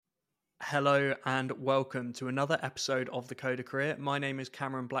Hello and welcome to another episode of The Coder Career. My name is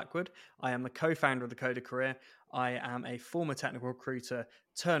Cameron Blackwood. I am the co-founder of The Coder Career. I am a former technical recruiter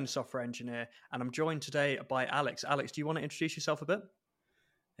turned software engineer, and I'm joined today by Alex. Alex, do you want to introduce yourself a bit?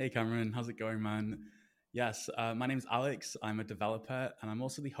 Hey Cameron, how's it going, man? Yes, my name is Alex. I'm a developer, and I'm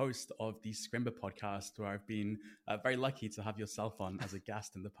also the host of the Scrimba podcast, where I've been very lucky to have yourself on as a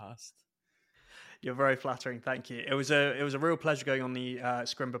guest in the past. You're very flattering, thank you. It was a real pleasure going on the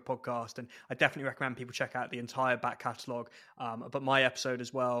Scrimba podcast, and I definitely recommend people check out the entire back catalogue. But my episode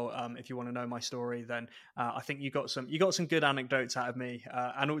as well. If you want to know my story, then I think you got some good anecdotes out of me,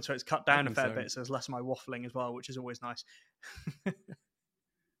 and also it's cut down a fair bit, so there's less of my waffling as well, which is always nice.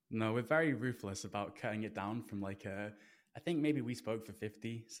 No, we're very ruthless about cutting it down from I think maybe we spoke for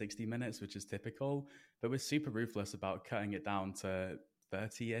 50, 60 minutes, which is typical, but we're super ruthless about cutting it down to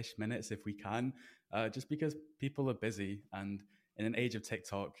 30-ish minutes if we can, just because people are busy. And in an age of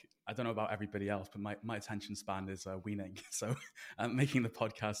TikTok, I don't know about everybody else, but my attention span is weaning. So I'm making the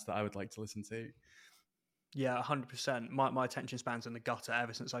podcast that I would like to listen to. Yeah, 100%. My attention span's in the gutter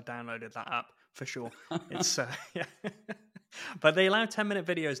ever since I downloaded that app, for sure. It's yeah. But they allow 10-minute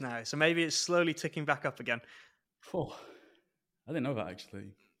videos now, so maybe it's slowly ticking back up again. Oh, I didn't know that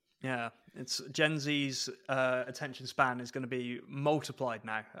actually. Yeah, it's Gen Z's attention span is going to be multiplied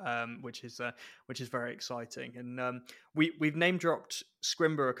now, which is very exciting. And we've name dropped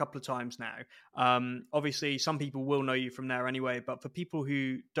Scrimba a couple of times now. Obviously, some people will know you from there anyway, but for people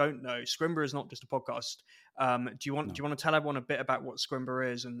who don't know, Scrimba is not just a podcast. Do you want to tell everyone a bit about what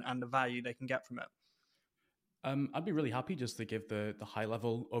Scrimba is and the value they can get from it? I'd be really happy just to give the high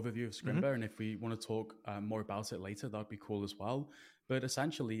level overview of Scrimba, and if we want to talk more about it later, that'd be cool as well. But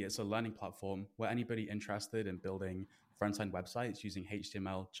essentially, it's a learning platform where anybody interested in building front-end websites using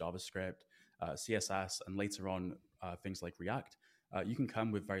HTML, JavaScript, CSS, and later on things like React, you can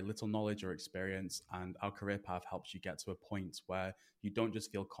come with very little knowledge or experience, and our career path helps you get to a point where you don't just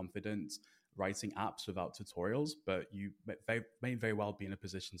feel confident writing apps without tutorials, but you may very well be in a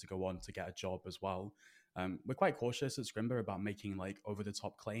position to go on to get a job as well. We're quite cautious at Scrimba about making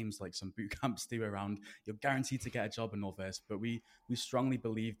over-the-top claims like some boot camps do around you're guaranteed to get a job and all this, but we strongly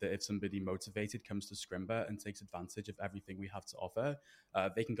believe that if somebody motivated comes to Scrimba and takes advantage of everything we have to offer,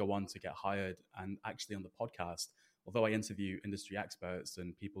 they can go on to get hired. And actually on the podcast, although I interview industry experts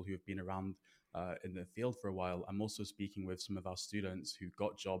and people who have been around in the field for a while, I'm also speaking with some of our students who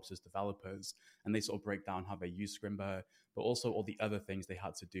got jobs as developers, and they sort of break down how they use Scrimba, but also all the other things they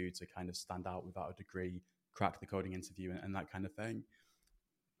had to do to kind of stand out without a degree, crack the coding interview, and that kind of thing.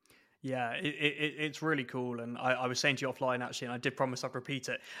 Yeah, it's really cool. And I was saying to you offline, actually, and I did promise I'd repeat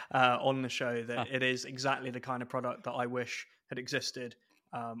it on the show, that it is exactly the kind of product that I wish had existed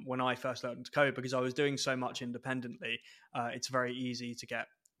when I first learned to code, because I was doing so much independently. It's very easy to get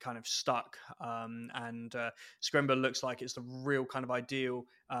kind of stuck, and Scrimba looks like it's the real kind of ideal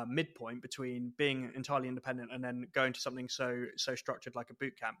midpoint between being entirely independent and then going to something so structured like a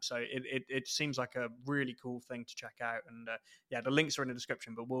boot camp. So it seems like a really cool thing to check out. And yeah, the links are in the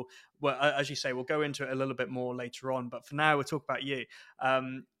description, but we'll as you say, we'll go into it a little bit more later on. But for now, we'll talk about you.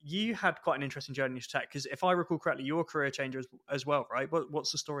 You had quite an interesting journey into tech, because if I recall correctly, you're a career changer as well, right?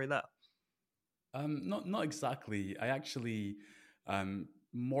 What's the story there? Not exactly. I actually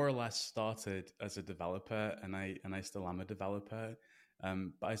more or less started as a developer, and I still am a developer.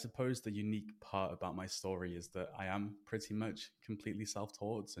 But I suppose the unique part about my story is that I am pretty much completely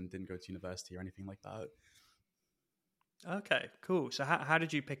self-taught and didn't go to university or anything like that. Okay, cool. So how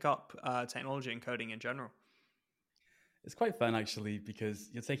did you pick up technology and coding in general? It's quite fun actually, because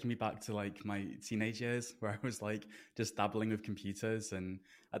you're taking me back to my teenage years where I was just dabbling with computers, and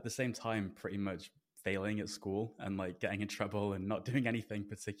at the same time pretty much failing at school and getting in trouble and not doing anything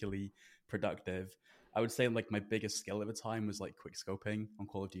particularly productive. I would say my biggest skill at the time was quick scoping on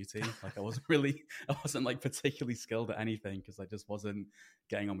Call of Duty. I wasn't particularly skilled at anything because I just wasn't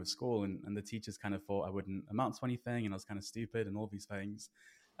getting on with school, and the teachers kind of thought I wouldn't amount to anything and I was kind of stupid and all these things.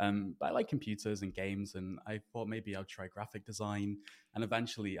 But I like computers and games, and I thought maybe I'd try graphic design. And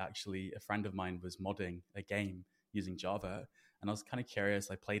eventually, actually, a friend of mine was modding a game using Java, and I was kind of curious.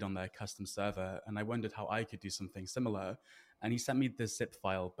 I played on their custom server, and I wondered how I could do something similar. And he sent me this zip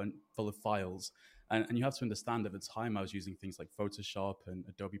file full of files. And you have to understand, at the time, I was using things like Photoshop and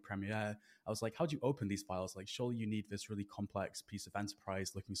Adobe Premiere. I was like, how do you open these files? Surely you need this really complex piece of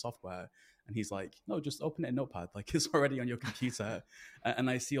enterprise-looking software. And he's like, no, just open it in Notepad. It's already on your computer. And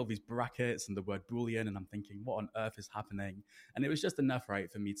I see all these brackets and the word Boolean, and I'm thinking, what on earth is happening? And it was just enough, right,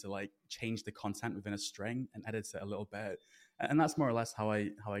 for me to change the content within a string and edit it a little bit. And that's more or less how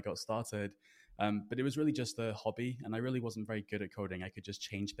I got started. But it was really just a hobby, and I really wasn't very good at coding. I could just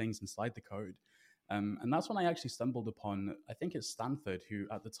change things inside the code. And that's when I actually stumbled upon, I think it's Stanford, who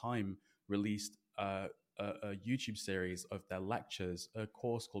at the time released a YouTube series of their lectures, a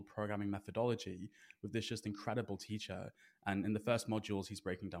course called Programming Methodology, with this just incredible teacher. And in the first modules, he's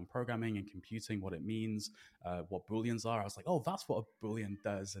breaking down programming and computing, what it means, what Booleans are. I was like, oh, that's what a Boolean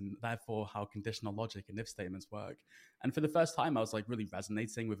does, and therefore how conditional logic and if statements work. And for the first time, I was like really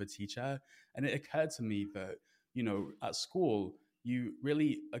resonating with a teacher. And it occurred to me that, at school, you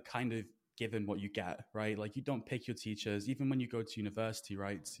really are kind of given what you get, right? Like you don't pick your teachers, even when you go to university,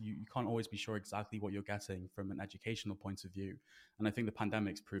 right? You can't always be sure exactly what you're getting from an educational point of view. And I think the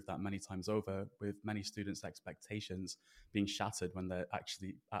pandemic's proved that many times over, with many students' expectations being shattered when they're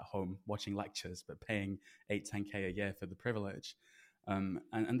actually at home watching lectures, but paying 10K a year for the privilege.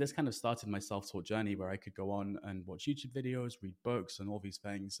 And this kind of started my self-taught journey where I could go on and watch YouTube videos, read books, and all these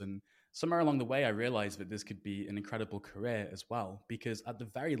things. And somewhere along the way, I realized that this could be an incredible career as well, because at the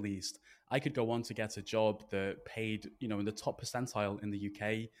very least, I could go on to get a job that paid, in the top percentile in the UK.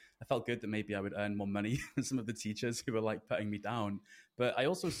 I felt good that maybe I would earn more money than some of the teachers who were like putting me down. But I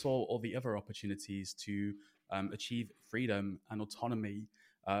also saw all the other opportunities to achieve freedom and autonomy.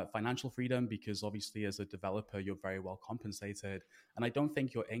 Financial freedom, because obviously as a developer, you're very well compensated. And I don't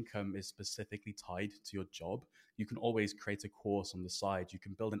think your income is specifically tied to your job. You can always create a course on the side. You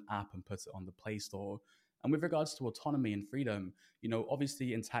can build an app and put it on the Play Store. And with regards to autonomy and freedom,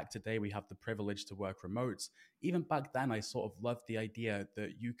 obviously in tech today, we have the privilege to work remote. Even back then, I sort of loved the idea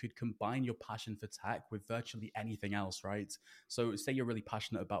that you could combine your passion for tech with virtually anything else, right? So say you're really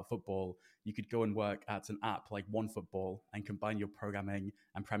passionate about football, you could go and work at an app like OneFootball and combine your programming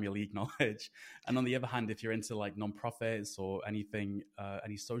and Premier League knowledge. And on the other hand, if you're into like nonprofits or anything,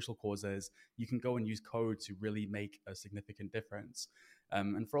 any social causes, you can go and use code to really make a significant difference.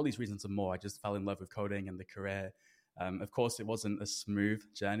 And for all these reasons and more, I just fell in love with coding and the career. Of course, it wasn't a smooth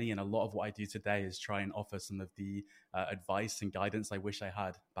journey, and a lot of what I do today is try and offer some of the advice and guidance I wish I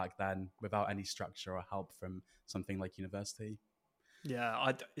had back then without any structure or help from something like university. Yeah,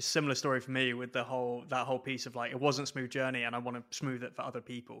 it's a similar story for me with that whole piece of like it wasn't a smooth journey, and I want to smooth it for other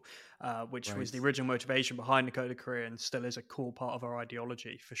people, which was Right. the original motivation behind the coder career, and still is a core part of our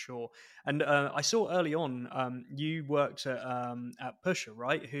ideology for sure. And I saw early on you worked at Pusher,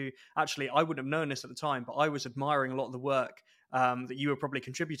 right? Who actually I wouldn't have known this at the time, but I was admiring a lot of the work that you were probably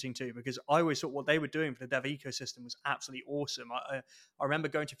contributing to, because I always thought what they were doing for the dev ecosystem was absolutely awesome. I remember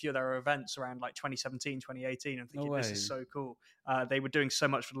going to a few of their events around like 2017, 2018 and No thinking, this is way. so cool. They were doing so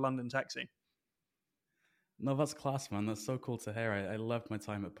much for the London tech scene. No, that's class, man. That's so cool to hear. I loved my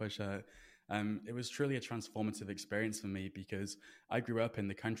time at Pusher. It was truly a transformative experience for me because I grew up in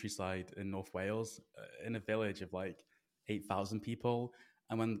the countryside in North Wales, in a village of like 8,000 people.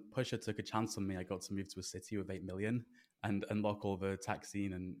 And when Pusher took a chance on me, I got to move to a city with 8 million and unlock all the tech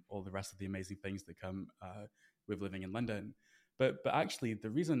scene and all the rest of the amazing things that come with living in London. But actually, the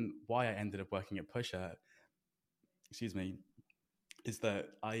reason why I ended up working at Pusher, excuse me, is that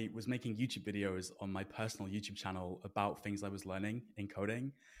I was making YouTube videos on my personal YouTube channel about things I was learning in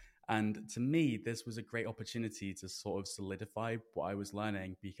coding. And to me, this was a great opportunity to sort of solidify what I was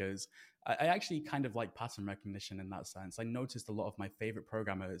learning because I actually kind of like pattern recognition in that sense. I noticed a lot of my favorite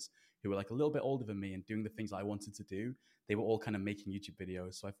programmers who were like a little bit older than me and doing the things I wanted to do. They were all kind of making YouTube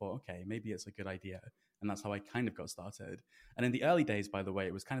videos. So I thought, okay, maybe it's a good idea. And that's how I kind of got started. And in the early days, by the way,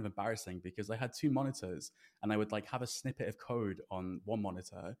 it was kind of embarrassing because I had two monitors and I would like have a snippet of code on one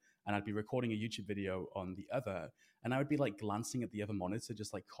monitor and I'd be recording a YouTube video on the other. And I would be like glancing at the other monitor,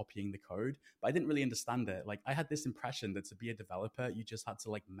 just like copying the code, but I didn't really understand it. Like I had this impression that to be a developer, you just had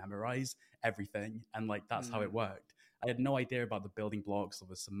to like memorize everything. And like, that's how it worked. I had no idea about the building blocks or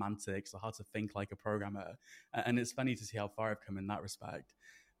the semantics or how to think like a programmer. And it's funny to see how far I've come in that respect.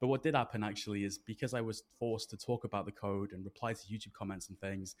 But what did happen actually is because I was forced to talk about the code and reply to YouTube comments and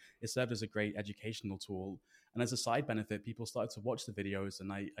things, it served as a great educational tool. And as a side benefit, people started to watch the videos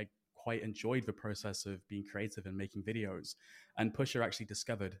and I quite enjoyed the process of being creative and making videos. And Pusher actually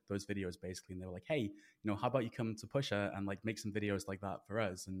discovered those videos basically. And they were like, hey, how about you come to Pusher and like make some videos like that for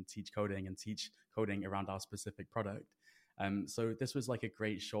us and teach coding around our specific product. So this was like a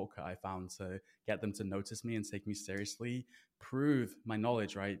great shortcut I found to get them to notice me and take me seriously, prove my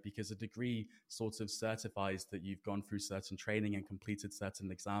knowledge, right? Because a degree sort of certifies that you've gone through certain training and completed certain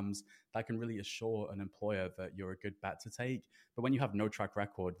exams. That can really assure an employer that you're a good bet to take. But when you have no track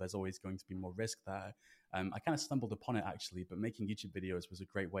record, there's always going to be more risk there. I kind of stumbled upon it actually, but making YouTube videos was a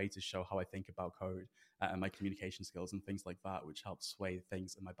great way to show how I think about code and my communication skills and things like that, which helped sway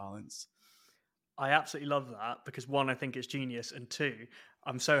things in my balance. I absolutely love that because one, I think it's genius, and two,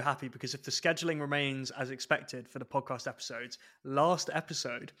 I'm so happy because if the scheduling remains as expected for the podcast episodes, last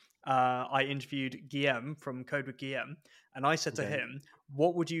episode I interviewed Guillaume from Code with Guillaume, and I said to Okay. him,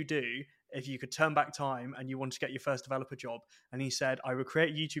 "What would you do if you could turn back time and you wanted to get your first developer job?" And he said, "I would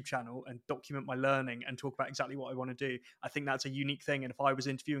create a YouTube channel and document my learning and talk about exactly what I want to do. I think that's a unique thing, and if I was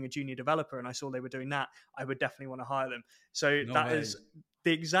interviewing a junior developer and I saw they were doing that, I would definitely want to hire them." So No that way. is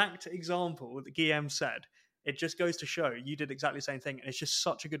the exact example that Guillaume said. It just goes to show you did exactly the same thing, and it's just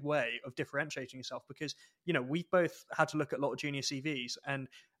such a good way of differentiating yourself because we've both had to look at a lot of junior CVs, and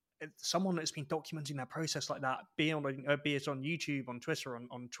someone that's been documenting that process like that, be it on YouTube, on Twitter,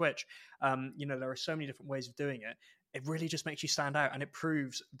 on Twitch, there are so many different ways of doing it. It really just makes you stand out, and it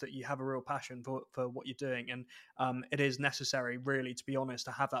proves that you have a real passion for what you're doing. And it is necessary, really, to be honest,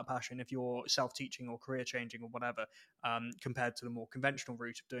 to have that passion if you're self-teaching or career changing or whatever, compared to the more conventional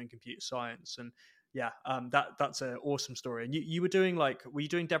route of doing computer science. And yeah, that's an awesome story. And you were doing were you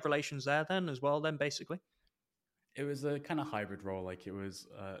doing dev relations there then as well? Then basically. It was a kind of hybrid role. Like it was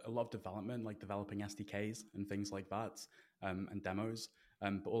a lot of development, like developing SDKs and things like that, and demos.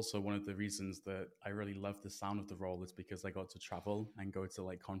 But also one of the reasons that I really loved the sound of the role is because I got to travel and go to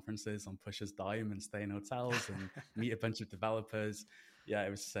like conferences on Push's dime and stay in hotels and meet a bunch of developers. Yeah, it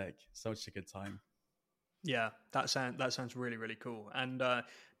was sick. Such a good time. Yeah, that sounds really really cool. And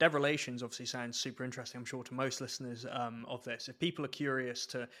dev relations obviously sounds super interesting. I'm sure to most listeners of this. If people are curious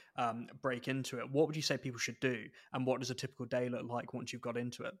to break into it, what would you say people should do, and what does a typical day look like once you've got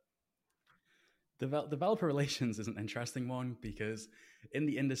into it? Developer relations is an interesting one because in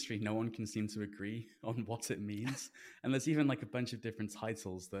the industry, no one can seem to agree on what it means. And there's even like a bunch of different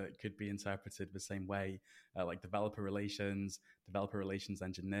titles that could be interpreted the same way, like developer relations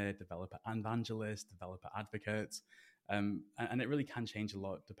engineer, developer evangelist, developer advocate. And it really can change a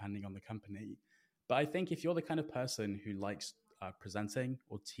lot depending on the company. But I think if you're the kind of person who likes presenting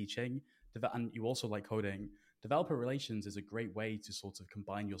or teaching, and you also like coding, developer relations is a great way to sort of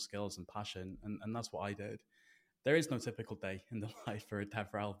combine your skills and passion. And that's what I did. There is no typical day in the life for a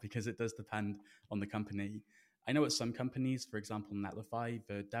DevRel because it does depend on the company. I know at some companies, for example, Netlify,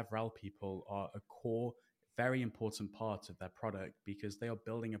 the DevRel people are a core, very important part of their product because they are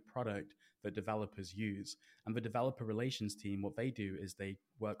building a product that developers use. And the developer relations team, what they do is they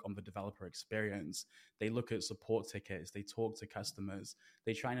work on the developer experience. They look at support tickets, they talk to customers,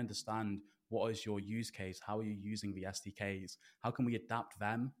 they try and understand what is your use case? How are you using the SDKs? How can we adapt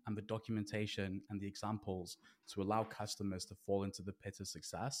them and the documentation and the examples to allow customers to fall into the pit of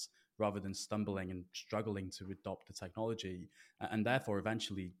success rather than stumbling and struggling to adopt the technology and therefore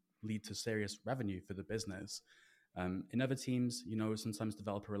eventually lead to serious revenue for the business? In other teams, sometimes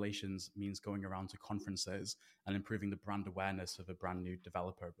developer relations means going around to conferences and improving the brand awareness of a brand new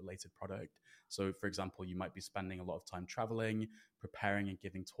developer related product. So, for example, you might be spending a lot of time traveling, preparing and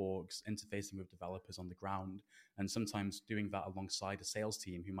giving talks, interfacing with developers on the ground, and sometimes doing that alongside a sales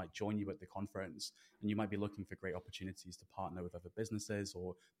team who might join you at the conference. And you might be looking for great opportunities to partner with other businesses,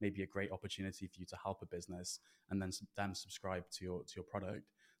 or maybe a great opportunity for you to help a business and then them subscribe to your product.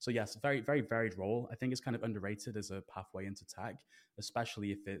 So yes, very, very varied role. I think it's kind of underrated as a pathway into tech,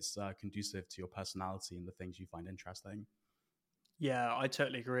 especially if it's conducive to your personality and the things you find interesting. Yeah, I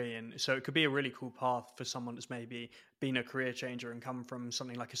totally agree. And so it could be a really cool path for someone that's maybe been a career changer and come from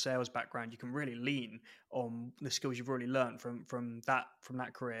something like a sales background. You can really lean on the skills you've already learned from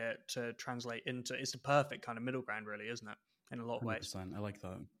that career to translate into. It's the perfect kind of middle ground, really, isn't it? In a lot of ways. 100%. I like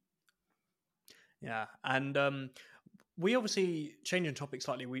that. Yeah, and we obviously changing topic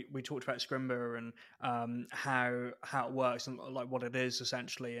slightly. We talked about Scrimba and how it works and like what it is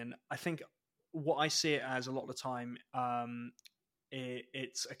essentially. And I think what I see it as a lot of the time,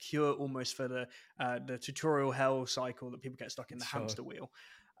 it's a cure almost for the tutorial hell cycle that people get stuck in the Sure. hamster wheel.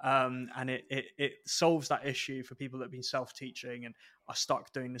 And it solves that issue for people that have been self-teaching and are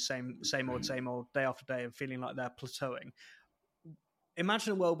stuck doing the same old day after day and feeling like they're plateauing.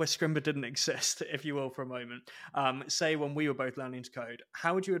 Imagine a world where Scrimba didn't exist, if you will, for a moment. Say when we were both learning to code,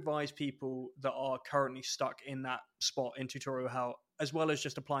 how would you advise people that are currently stuck in that spot in tutorial hell, as well as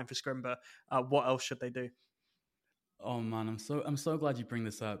just applying for Scrimba? What else should they do? Oh man, I'm so glad you bring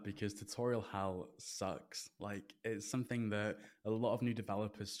this up because tutorial hell sucks. Like it's something that a lot of new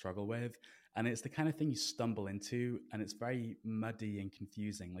developers struggle with, and it's the kind of thing you stumble into, and it's very muddy and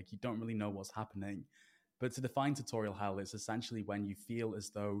confusing. Like you don't really know what's happening. But to define tutorial hell, it's essentially when you feel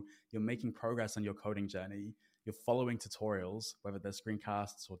as though you're making progress on your coding journey, you're following tutorials, whether they're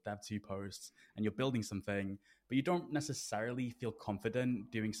screencasts or dev2 posts, and you're building something, but you don't necessarily feel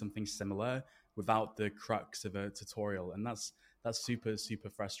confident doing something similar without the crux of a tutorial. And that's super, super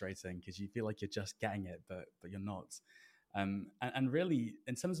frustrating because you feel like you're just getting it, but you're not. And really,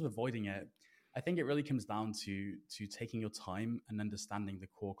 in terms of avoiding it, I think it really comes down to taking your time and understanding the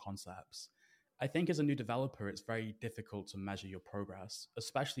core concepts. I think as a new developer, it's very difficult to measure your progress,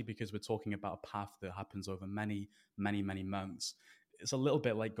 especially because we're talking about a path that happens over many, many, many months. It's a little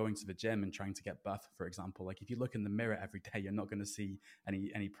bit like going to the gym and trying to get buff, for example. Like if you look in the mirror every day, you're not going to see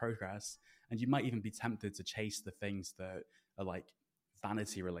any progress, and you might even be tempted to chase the things that are like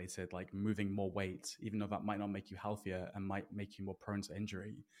vanity related, like moving more weight, even though that might not make you healthier and might make you more prone to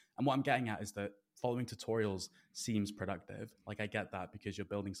injury. And what I'm getting at is that following tutorials seems productive. Like I get that because you're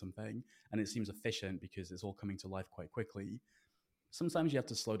building something and it seems efficient because it's all coming to life quite quickly. Sometimes you have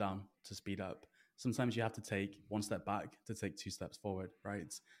to slow down to speed up. Sometimes you have to take one step back to take two steps forward,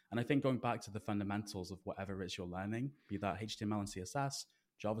 right? And I think going back to the fundamentals of whatever it is you're learning, be that HTML and CSS,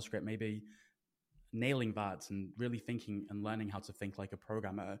 JavaScript maybe, nailing that and really thinking and learning how to think like a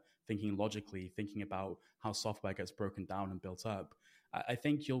programmer, thinking logically, thinking about how software gets broken down and built up, I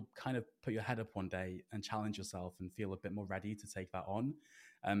think you'll kind of put your head up one day and challenge yourself and feel a bit more ready to take that on.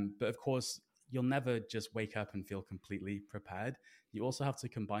 But of course, you'll never just wake up and feel completely prepared. You also have to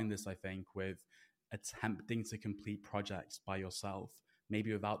combine this, I think, with attempting to complete projects by yourself,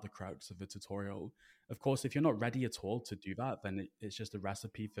 maybe without the crux of a tutorial. Of course, if you're not ready at all to do that, then it's just a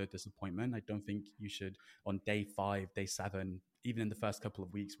recipe for disappointment. I don't think you should, on day 5, day 7, even in the first couple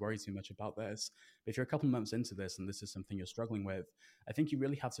of weeks, worry too much about this. But if you're a couple of months into this and this is something you're struggling with, I think you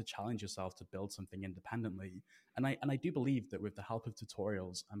really have to challenge yourself to build something independently. And I do believe that with the help of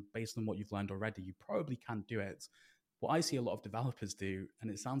tutorials and based on what you've learned already, you probably can do it. What I see a lot of developers do, and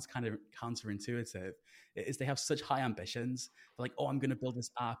it sounds kind of counterintuitive, is they have such high ambitions. They're like, oh, I'm going to build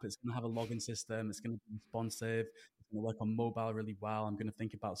this app. It's going to have a login system. It's going to be responsive. It's going to work on mobile really well. I'm going to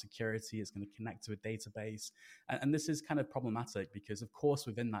think about security. It's going to connect to a database. And this is kind of problematic because, of course,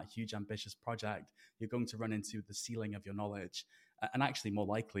 within that huge, ambitious project, you're going to run into the ceiling of your knowledge. And actually, more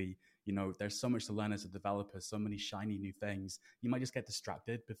likely, there's so much to learn as a developer, so many shiny new things. You might just get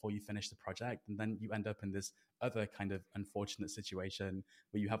distracted before you finish the project. And then you end up in this other kind of unfortunate situation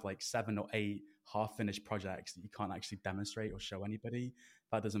where you have like 7 or 8 half-finished projects that you can't actually demonstrate or show anybody.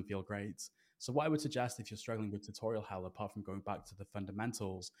 That doesn't feel great. So what I would suggest if you're struggling with tutorial hell, apart from going back to the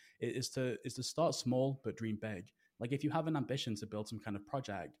fundamentals, is to start small but dream big. Like if you have an ambition to build some kind of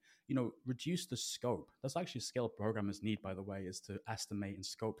project, reduce the scope. That's actually a skill programmers need, by the way, is to estimate and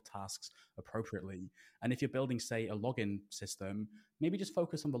scope tasks appropriately. And if you're building, say, a login system, maybe just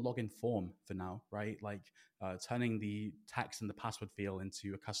focus on the login form for now, right? Like turning the text and the password field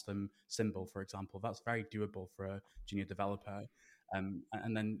into a custom symbol, for example. That's very doable for a junior developer. And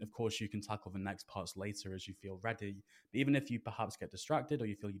then, of course, you can tackle the next parts later as you feel ready. But even if you perhaps get distracted or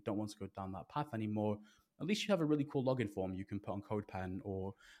you feel you don't want to go down that path anymore, at least you have a really cool login form you can put on CodePen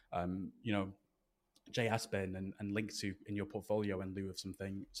or, JSBin and link to in your portfolio in lieu of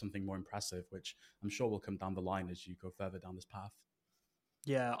something more impressive, which I'm sure will come down the line as you go further down this path.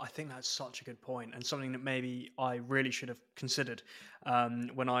 Yeah, I think that's such a good point, and something that maybe I really should have considered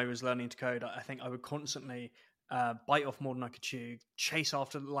when I was learning to code. I think I would constantly bite off more than I could chew, chase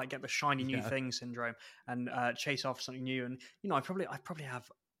after, like, get the shiny new thing syndrome, and chase after something new. And I probably have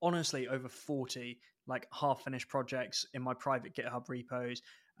honestly over 40 like half finished projects in my private GitHub repos.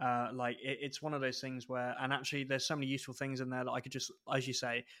 It's one of those things where, and actually, there's so many useful things in there that I could just, as you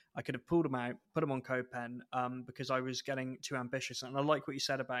say, I could have pulled them out, put them on CodePen, because I was getting too ambitious. And I like what you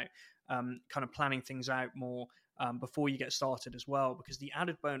said about kind of planning things out more before you get started as well, because the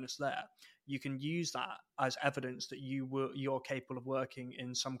added bonus there, you can use that as evidence that you're capable of working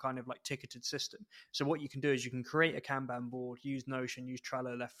in some kind of like ticketed system. So what you can do is you can create a Kanban board, use Notion, use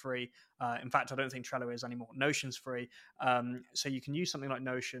Trello, they're free. In fact, I don't think Trello is anymore. Notion's free. So you can use something like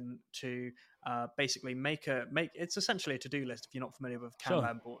Notion to basically make it's essentially a to-do list if you're not familiar with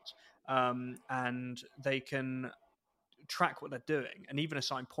Kanban boards. And they can track what they're doing and even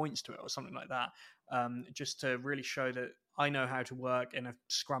assign points to it or something like that, just to really show that I know how to work in a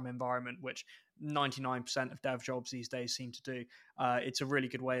Scrum environment, which 99% of dev jobs these days seem to do. It's a really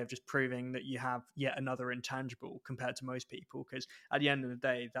good way of just proving that you have yet another intangible compared to most people, because at the end of the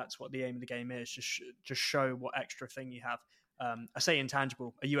day, that's what the aim of the game is, just show what extra thing you have. I say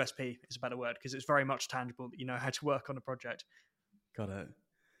intangible, a USP is a better word, because it's very much tangible that you know how to work on a project. Got it.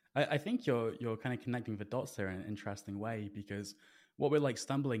 I think you're kind of connecting the dots there in an interesting way, because what we're like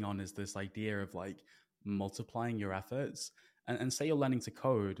stumbling on is this idea of like multiplying your efforts. And say you're learning to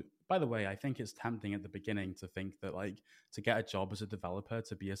code. By the way, I think it's tempting at the beginning to think that like to get a job as a developer,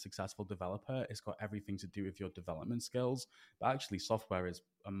 to be a successful developer, it's got everything to do with your development skills. But actually, software is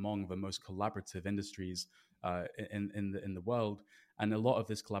among the most collaborative industries in the world. And a lot of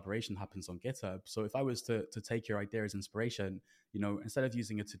this collaboration happens on GitHub. So if I was to take your idea as inspiration, instead of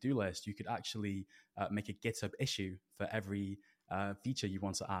using a to-do list, you could actually make a GitHub issue for every feature you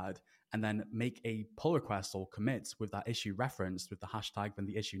want to add, and then make a pull request or commit with that issue referenced with the hashtag and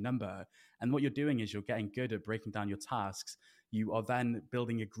the issue number. And what you're doing is you're getting good at breaking down your tasks. You are then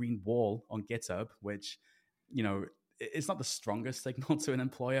building a green wall on GitHub, which, it's not the strongest signal to an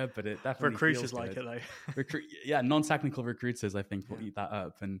employer, but it definitely Recruiters feels like good. it though. Non-technical recruiters, I think, will eat that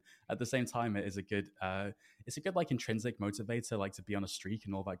up. And at the same time, it is a good, like intrinsic motivator, like to be on a streak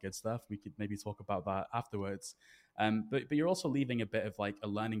and all that good stuff. We could maybe talk about that afterwards. But you're also leaving a bit of like a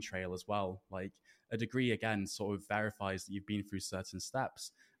learning trail as well. Like a degree, again, sort of verifies that you've been through certain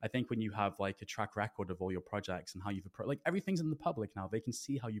steps. I think when you have like a track record of all your projects and how you've approached, like everything's in the public now, they can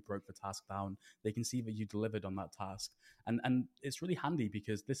see how you broke the task down. They can see that you delivered on that task. And it's really handy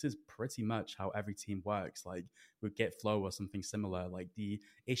because this is pretty much how every team works. Like with GitFlow or something similar, like the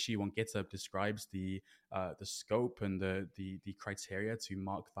issue on GitHub describes the scope and the criteria to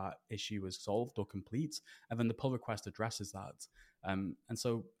mark that issue as solved or complete. And then the pull request addresses that. And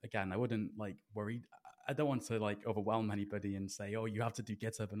so again, I wouldn't like worry. I don't want to like overwhelm anybody and say, oh, you have to do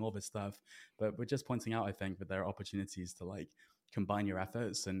GitHub and all this stuff. But we're just pointing out, I think, that there are opportunities to like combine your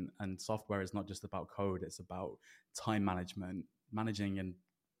efforts, and software is not just about code. It's about time management, managing and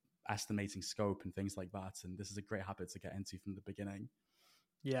estimating scope and things like that. And this is a great habit to get into from the beginning.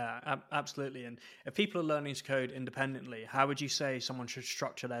 Yeah, absolutely. And if people are learning to code independently, how would you say someone should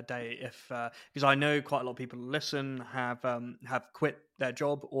structure their day? If because I know quite a lot of people who listen have quit their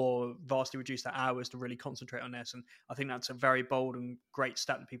job or vastly reduced their hours to really concentrate on this, and I think that's a very bold and great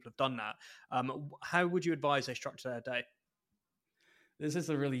step that people have done that. How would you advise they structure their day? This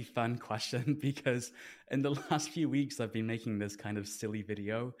is a really fun question because in the last few weeks, I've been making this kind of silly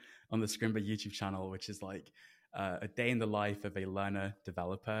video on the Scrimba YouTube channel, which is like a day in the life of a learner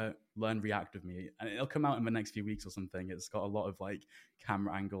developer. Learn React with me, and it'll come out in the next few weeks or something. It's got a lot of like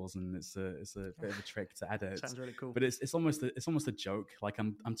camera angles, and it's a bit of a trick to edit. Sounds really cool. But it's almost a joke. Like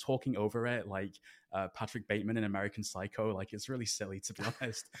I'm talking over it like Patrick Bateman in American Psycho. Like it's really silly, to be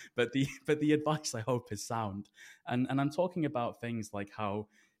honest. But the advice, I hope, is sound. And I'm talking about things like how,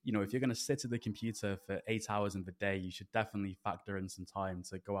 if you're going to sit at the computer for 8 hours in the day, you should definitely factor in some time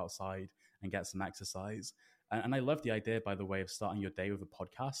to go outside and get some exercise. And I love the idea, by the way, of starting your day with a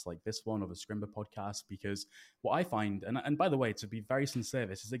podcast like this one or the Scrimba podcast, because what I find, and by the way, to be very sincere,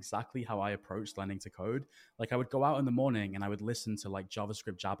 this is exactly how I approached learning to code. Like I would go out in the morning and I would listen to like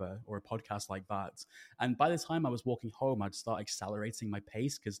JavaScript Jabber or a podcast like that. And by the time I was walking home, I'd start accelerating my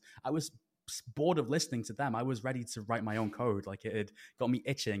pace because I was bored of listening to them. I was ready to write my own code. Like it had got me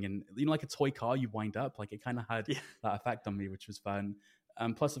itching, and like a toy car you wind up, like it kind of had that effect on me, which was fun.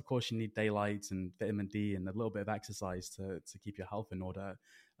 Plus, of course, you need daylight and vitamin D and a little bit of exercise to keep your health in order,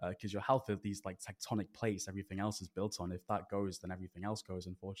 because your health are these like tectonic plates everything else is built on. If that goes, then everything else goes,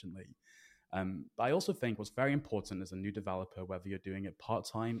 unfortunately. But I also think what's very important as a new developer, whether you're doing it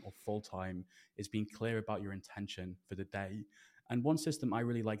part-time or full-time, is being clear about your intention for the day. And one system I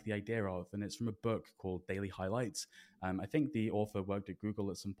really like the idea of, and it's from a book called Daily Highlights. I think the author worked at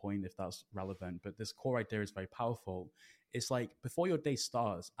Google at some point, if that's relevant, but this core idea is very powerful. It's like, before your day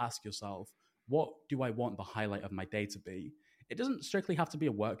starts, ask yourself, what do I want the highlight of my day to be? It doesn't strictly have to be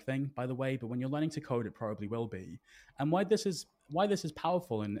a work thing, by the way, but when you're learning to code, it probably will be. And why this is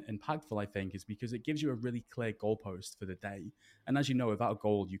powerful and impactful, I think, is because it gives you a really clear goalpost for the day. And as you know, without a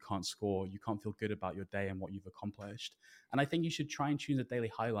goal, you can't score. You can't feel good about your day and what you've accomplished. And I think you should try and choose a daily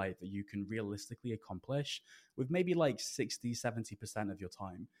highlight that you can realistically accomplish with maybe like 60, 70% of your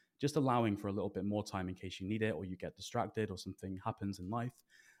time, just allowing for a little bit more time in case you need it or you get distracted or something happens in life.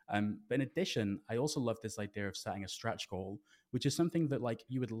 But in addition, I also love this idea of setting a stretch goal, which is something that like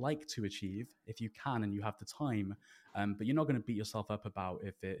you would like to achieve if you can and you have the time, but you're not going to beat yourself up about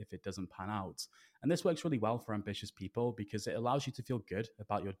if it doesn't pan out. And this works really well for ambitious people because it allows you to feel good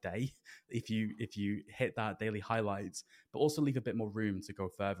about your day if you hit that daily highlights, but also leave a bit more room to go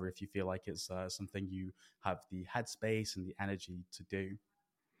further if you feel like it's something you have the headspace and the energy to do.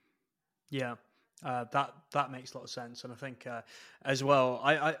 Yeah, that makes a lot of sense, and I think as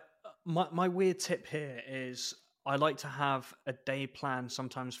well, my weird tip here is I like to have a day plan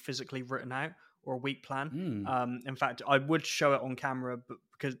sometimes physically written out or a week plan. In fact, I would show it on camera,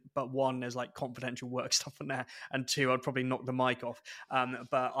 but one, there's like confidential work stuff on there, and two, I'd probably knock the mic off.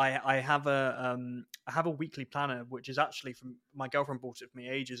 But I have a weekly planner, which is actually from my girlfriend bought it for me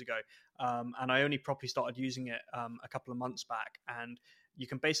ages ago, and I only properly started using it a couple of months back, and you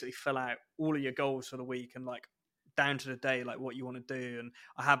can basically fill out all of your goals for the week and like down to the day, like what you want to do. And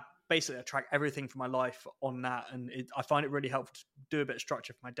I have basically I track everything for my life on that, and I find it really helpful to do a bit of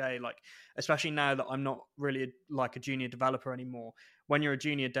structure for my day. Like especially now that I'm not really like a junior developer anymore. When you're a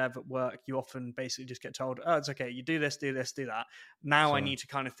junior dev at work, you often basically just get told, "Oh, it's okay. You do this, do this, do that." Now I Sure. need to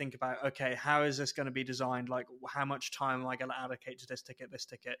kind of think about, okay, how is this going to be designed? Like, how much time am I going to allocate to this ticket, this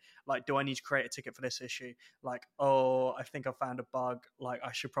ticket? Like, do I need to create a ticket for this issue? Like, oh, I think I found a bug. Like,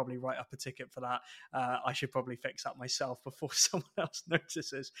 I should probably write up a ticket for that. I should probably fix that myself before someone else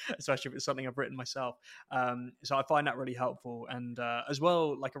notices, especially if it's something I've written myself. So I find that really helpful. And as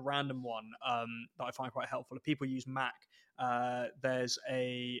well, like a random one that I find quite helpful. If people use Mac, there's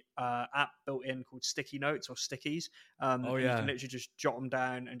a app built in called Sticky Notes or Stickies, Oh and you can yeah. literally just jot them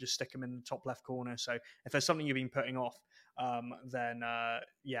down and just stick them in the top left corner. So if there's something you've been putting off, then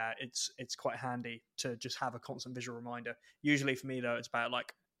yeah, it's quite handy to just have a constant visual reminder. Usually for me though, it's about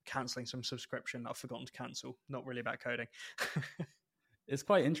like canceling some subscription that I've forgotten to cancel. Not really about coding. It's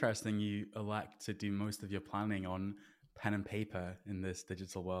quite interesting you elect to do most of your planning on pen and paper in this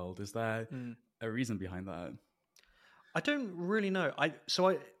digital world. Is there Mm. a reason behind that? I don't really know.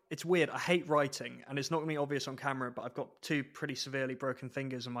 It's weird. I hate writing, and it's not going to be obvious on camera, but I've got two pretty severely broken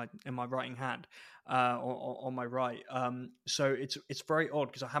fingers in my writing hand, on my right. So it's very odd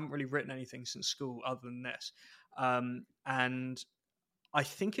because I haven't really written anything since school other than this, and I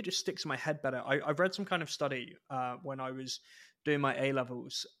think it just sticks in my head better. I've read some kind of study when I was doing my A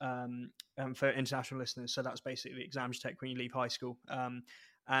levels, for international listeners. So that's basically the exams you take when you leave high school,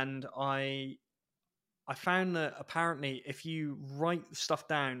 and I found that apparently if you write stuff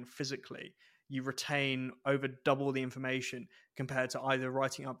down physically, you retain over double the information compared to either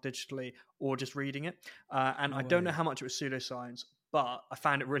writing up digitally or just reading it. And No I don't know way. how much it was pseudoscience, but I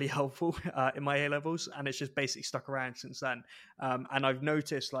found it really helpful in my A levels, and it's just basically stuck around since then. And I've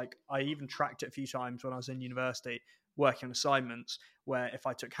noticed, like, I even tracked it a few times when I was in university working on assignments, where if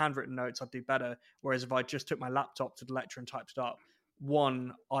I took handwritten notes, I'd do better. Whereas if I just took my laptop to the lecture and typed it up,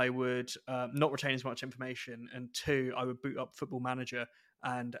 one, I would not retain as much information, and two, I would boot up Football Manager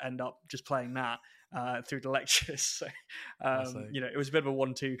and end up just playing that through the lectures. So, Classic. it was a bit of a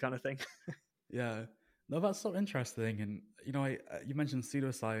 1-2 kind of thing. Yeah. No, that's so interesting. And you mentioned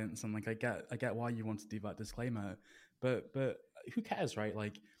pseudoscience, and like I get why you want to do that disclaimer, but who cares, right?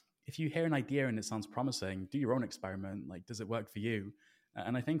 Like, if you hear an idea and it sounds promising, do your own experiment. Like, does it work for you?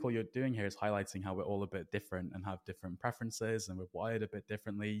 And I think all you're doing here is highlighting how we're all a bit different and have different preferences, and we're wired a bit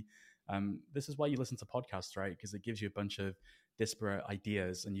differently. This is why you listen to podcasts, right? Because it gives you a bunch of disparate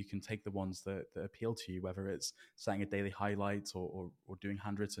ideas, and you can take the ones that appeal to you, whether it's setting a daily highlight or doing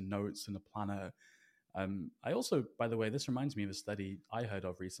handwritten notes in a planner. I also, by the way, this reminds me of a study I heard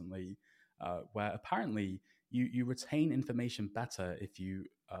of recently, where apparently you retain information better if you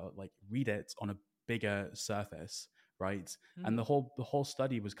like read it on a bigger surface, right? And Mm. the whole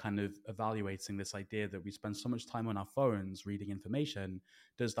study was kind of evaluating this idea that we spend so much time on our phones reading information.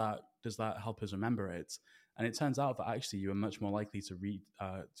 Does that help us remember it? And it turns out that actually you are much more likely to read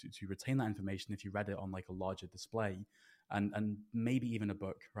to retain that information if you read it on like a larger display, and maybe even a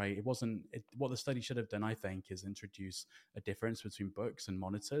book, right? What the study should have done, I think, is introduce a difference between books and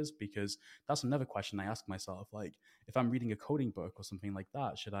monitors, because that's another question I ask myself. Like, if I'm reading a coding book or something like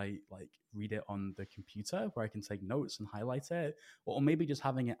that, should I like read it on the computer where I can take notes and highlight it, or maybe just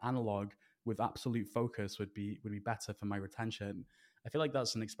having it analog with absolute focus would be better for my retention? I feel like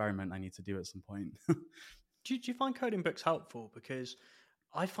that's an experiment I need to do at some point. Do you find coding books helpful? Because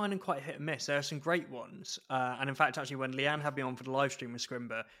I find them quite hit and miss. There are some great ones, and in fact, actually, when Leanne had me on for the live stream with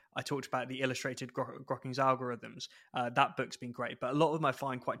Scrimba, I talked about the illustrated Grokking's algorithms. That book's been great, but a lot of them I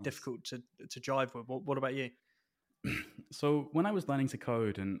find quite Nice. difficult to jive with. What about you? So when I was learning to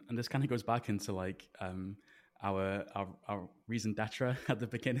code, and this kind of goes back into like our reason d'etre at the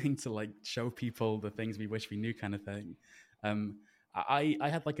beginning, to like show people the things we wish we knew, kind of thing. Um, I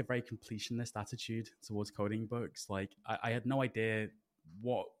had like a very completionist attitude towards coding books. Like, I had no idea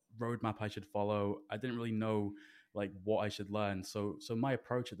what roadmap I should follow. I didn't really know like what I should learn. So my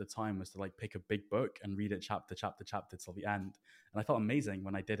approach at the time was to like pick a big book and read it chapter chapter chapter till the end. And I felt amazing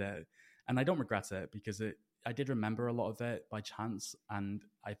when I did it, and I don't regret it, because I did remember a lot of it by chance, and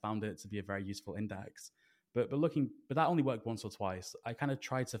I found it to be a very useful index. But that only worked once or twice. I kind of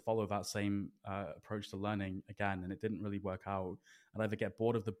tried to follow that same approach to learning again, and it didn't really work out. I'd either get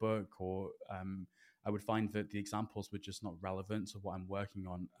bored of the book, or I would find that the examples were just not relevant to what I'm working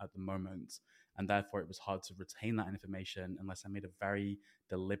on at the moment, and therefore it was hard to retain that information unless I made a very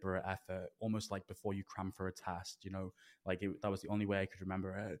deliberate effort, almost like before you cram for a test. That was the only way I could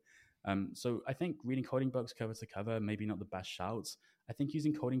remember it. So I think reading coding books cover to cover, maybe not the best shouts. I think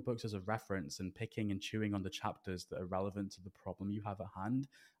using coding books as a reference and picking and chewing on the chapters that are relevant to the problem you have at hand,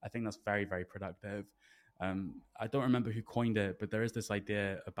 I think that's very, very productive. I don't remember who coined it, but there is this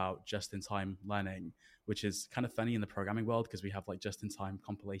idea about just-in-time learning, which is kind of funny in the programming world because we have like just-in-time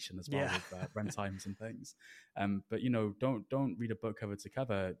compilation as well Yeah. with runtimes and things. But don't read a book cover to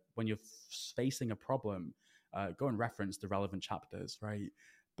cover when you're facing a problem. Go and reference the relevant chapters, right?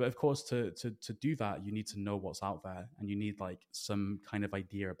 But of course, to do that, you need to know what's out there, and you need like some kind of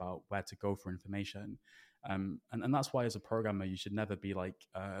idea about where to go for information. And that's why, as a programmer, you should never be like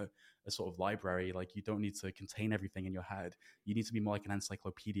a sort of library. Like, you don't need to contain everything in your head. You need to be more like an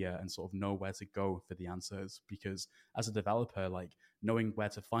encyclopedia and sort of know where to go for the answers. Because as a developer, like, knowing where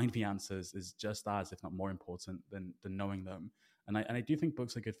to find the answers is just as, if not more important than knowing them. And I do think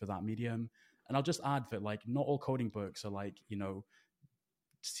books are good for that medium. And I'll just add that, like, not all coding books are like,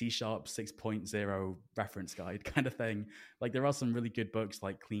 C# 6.0 reference guide kind of thing. Like, there are some really good books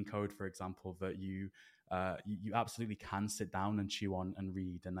like Clean Code, for example, that you absolutely can sit down and chew on and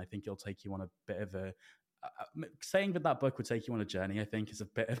read. And I think it'll take you on a bit of a saying that book would take you on a journey, I think, is a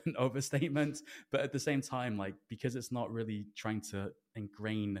bit of an overstatement. But at the same time, like, because it's not really trying to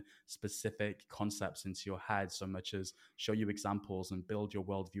ingrain specific concepts into your head so much as show you examples and build your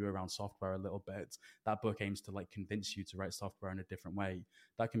worldview around software a little bit, that book aims to like convince you to write software in a different way.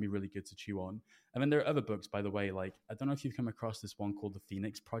 That can be really good to chew on. And then there are other books, by the way, like, I don't know if you've come across this one called The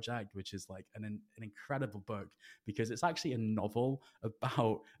Phoenix Project, which is like an incredible book because it's actually a novel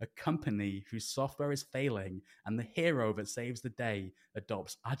about a company whose software is failing, and the hero that saves the day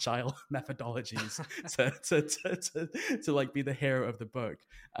adopts agile methodologies to like be the hero of the book.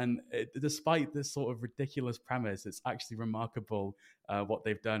 And despite this sort of ridiculous premise, it's actually remarkable what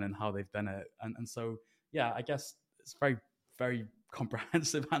they've done and how they've done it. And so, yeah, I guess it's very, very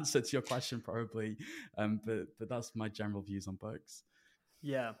comprehensive answer to your question, probably. But that's my general views on books.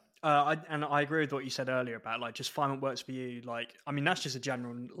 Yeah. I agree with what you said earlier about like just find what works for you. Like, I mean, that's just a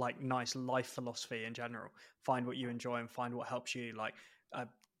general like nice life philosophy in general. Find what you enjoy and find what helps you. Like,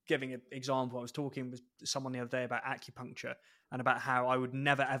 giving an example, I was talking with someone the other day about acupuncture and about how I would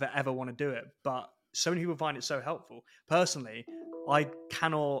never ever ever want to do it, but so many people find it so helpful. Personally, I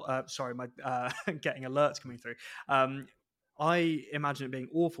cannot. Sorry, my getting alerts coming through. I imagine it being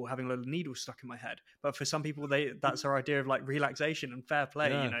awful having a little needle stuck in my head. But for some people, that's their idea of like relaxation and fair play.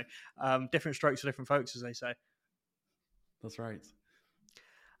 Yeah. Different strokes for different folks, as they say. That's right.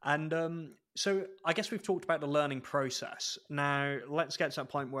 And so I guess we've talked about the learning process. Now let's get to that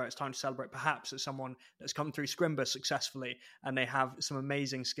point where it's time to celebrate perhaps as someone that's come through Scrimba successfully and they have some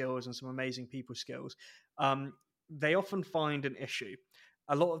amazing skills and some amazing people skills. They often find an issue.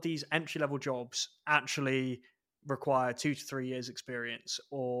 A lot of these entry-level jobs actually require 2 to 3 years experience,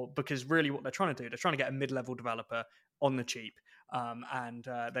 or because really what they're trying to do, they're trying to get a mid-level developer on the cheap, and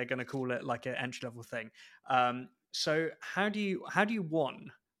they're going to call it like an entry-level thing. So how do you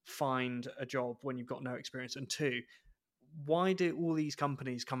one find a job when you've got no experience, and two, why do all these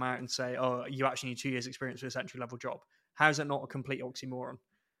companies come out and say, oh, you actually need 2 years experience for this entry-level job? How is that not a complete oxymoron?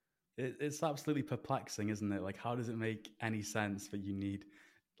 It's absolutely perplexing, isn't it? Like, how does it make any sense that you need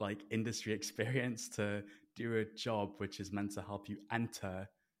like industry experience to do a job which is meant to help you enter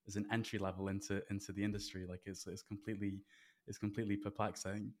as an entry level into the industry? Like, it's completely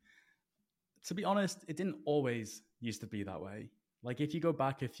perplexing. To be honest, it didn't always used to be that way. Like, if you go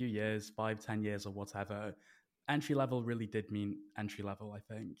back a few years, 5, 10 years or whatever, entry level really did mean entry level. I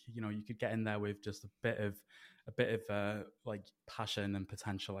think, you could get in there with just a bit of like passion and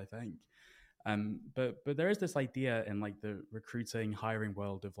potential, I think. But there is this idea in like the recruiting hiring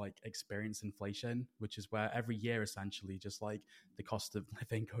world of like experience inflation, which is where every year essentially just like the cost of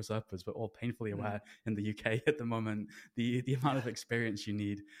living goes up, as we're all painfully aware in the UK at the moment. The amount of experience you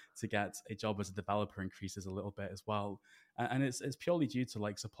need to get a job as a developer increases a little bit as well. And it's purely due to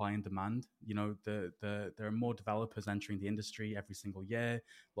like supply and demand. There are more developers entering the industry every single year,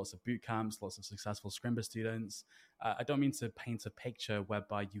 lots of boot camps, lots of successful Scrimba students. I don't mean to paint a picture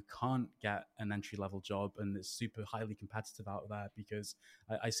whereby you can't get an entry-level job and it's super highly competitive out there, because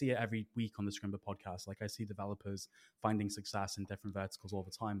I see it every week on the Scrimba podcast. Like, I see developers finding success in different verticals all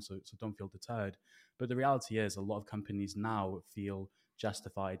the time, so don't feel deterred. But the reality is a lot of companies now feel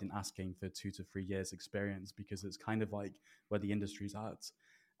justified in asking for 2 to 3 years experience because it's kind of like where the industry's at.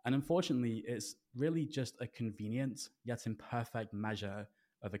 And unfortunately, it's really just a convenient yet imperfect measure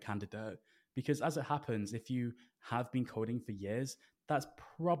of a candidate. Because as it happens, if you have been coding for years, that's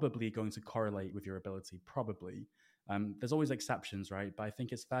probably going to correlate with your ability, probably. There's always exceptions, right? But I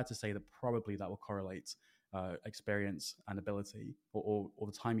think it's fair to say that probably that will correlate. experience and ability, or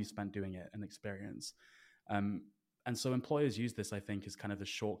the time you spent doing it and experience. Um, and so employers use this, I think, as kind of a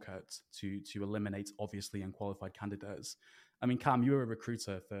shortcut to eliminate obviously unqualified candidates. I mean, Cam, you were a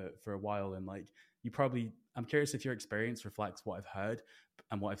recruiter for a while, and like you probably, I'm curious if your experience reflects what I've heard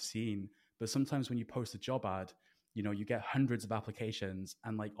and what I've seen. But sometimes when you post a job ad, you get hundreds of applications,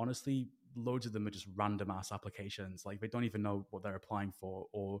 and like honestly, loads of them are just random ass applications. Like they don't even know what they're applying for,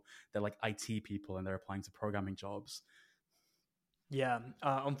 or they're like IT people and they're applying to programming jobs. Yeah,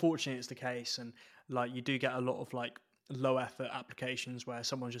 unfortunately, it's the case, and like you do get a lot of like low effort applications where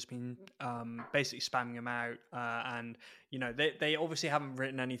someone's just been basically spamming them out, and they obviously haven't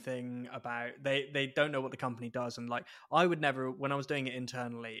written anything about they don't know what the company does, and like I would never, when I was doing it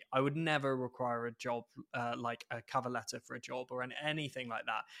internally, I would never require a job like a cover letter for a job or anything like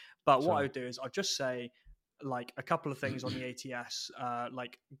that. But what I Sure. would do is I'd just say like a couple of things on the ATS,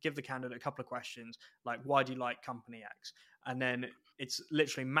 like give the candidate a couple of questions, like why do you like company X, and then it's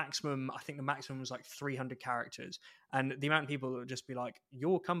literally maximum. I think the maximum was like 300 characters, and the amount of people that would just be like,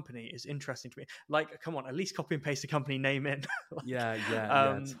 "Your company is interesting to me." Like, come on, at least copy and paste the company name in. Like, Yeah,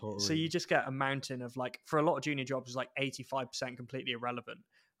 so you totally. just get a mountain of like, for a lot of junior jobs, it's like 85% completely irrelevant.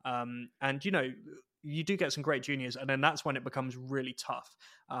 And you do get some great juniors, and then that's when it becomes really tough.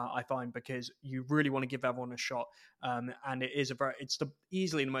 I find, because you really want to give everyone a shot, and it's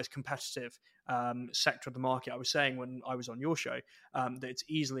easily the most competitive sector of the market. I was saying when I was on your show that it's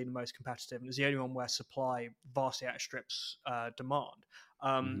easily the most competitive, and it's the only one where supply vastly outstrips demand.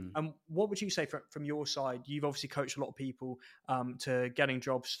 Hmm. And what would you say from your side? You've obviously coached a lot of people to getting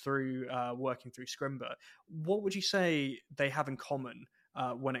jobs through working through Scrimba. What would you say they have in common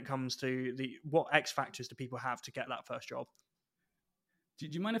when it comes to what X factors do people have to get that first job? Do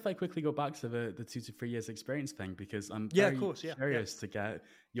you mind if I quickly go back to the 2 to 3 years experience thing? Because I'm Yeah, of very course. Yeah, yeah. curious to get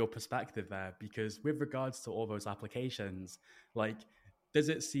your perspective there. Because with regards to all those applications, like, does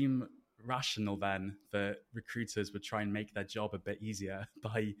it seem rational then that recruiters would try and make their job a bit easier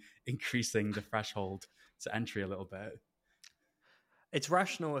by increasing the threshold to entry a little bit? It's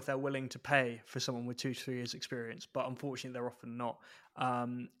rational if they're willing to pay for someone with 2 to 3 years experience, but unfortunately, they're often not.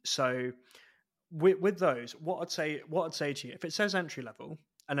 So with those, what I'd say to you, if it says entry level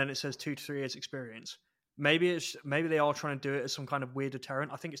and then it says 2 to 3 years experience, maybe they are trying to do it as some kind of weird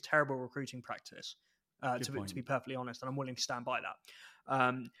deterrent. I think it's terrible recruiting practice, Good to point. be perfectly honest, and I'm willing to stand by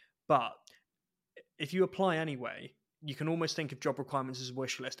that. But if you apply anyway, you can almost think of job requirements as a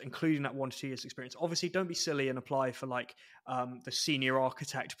wish list, including that 1 to 2 years experience. Obviously, don't be silly and apply for like the senior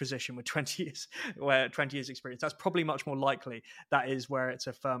architect position with 20 years, where 20 years experience. That's probably much more likely. That is where it's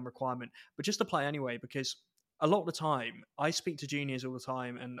a firm requirement. But just apply anyway, because a lot of the time I speak to juniors all the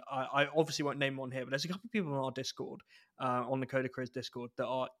time, and I obviously won't name one here, but there's a couple of people on our Discord, on the Coder Careers Discord, that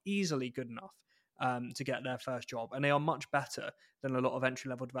are easily good enough to get their first job, and they are much better than a lot of entry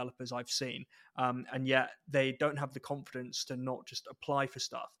level developers I've seen. And yet they don't have the confidence to not just apply for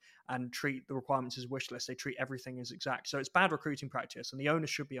stuff and treat the requirements as wish list. They treat everything as exact. So it's bad recruiting practice, and the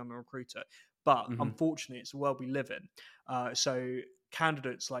onus should be on the recruiter. But Hmm. unfortunately, it's the world we live in. So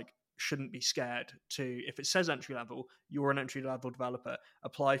candidates like shouldn't be scared to, if it says entry level, you're an entry level developer,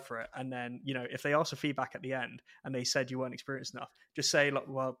 apply for it. And then if they ask for feedback at the end and they said you weren't experienced enough, just say like,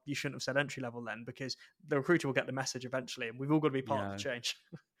 well, you shouldn't have said entry level then, because the recruiter will get the message eventually, and we've all got to be part of the Yeah, change.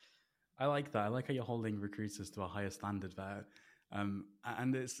 I like that. I like how you're holding recruiters to a higher standard there.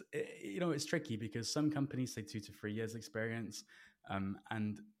 And it's tricky because some companies say 2 to 3 years experience,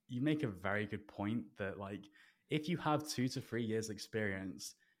 and you make a very good point that like if you have 2 to 3 years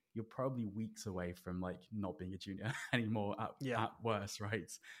experience, you're probably weeks away from like not being a junior anymore Yeah. at worst, right?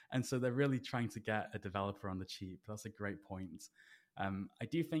 And so they're really trying to get a developer on the cheap. That's a great point. I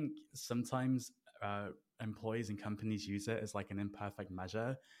do think sometimes employees and companies use it as like an imperfect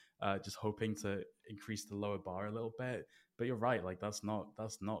measure, just hoping to increase the lower bar a little bit. But you're right, like that's not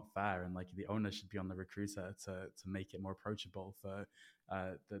fair, and like the owner should be on the recruiter to make it more approachable for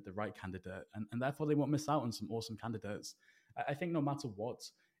the right candidate, and therefore they won't miss out on some awesome candidates. I think no matter what,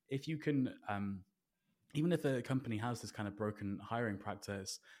 if you can, even if a company has this kind of broken hiring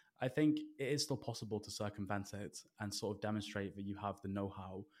practice, I think it is still possible to circumvent it and sort of demonstrate that you have the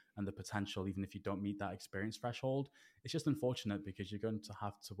know-how and the potential, even if you don't meet that experience threshold. It's just unfortunate because you're going to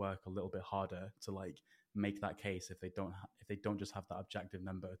have to work a little bit harder to like make that case if they don't just have that objective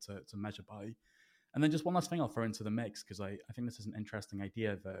number to measure by. And then just one last thing I'll throw into the mix, because I think this is an interesting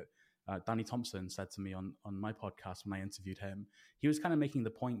idea that Danny Thompson said to me on my podcast when I interviewed him. He was kind of making the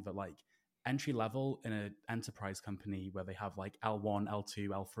point that like entry level in an enterprise company where they have like L1, L2,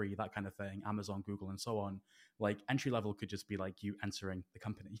 L3, that kind of thing, Amazon, Google, and so on. Like entry level could just be like you entering the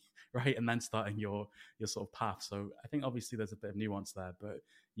company, right, and then starting your sort of path. So I think obviously there's a bit of nuance there, but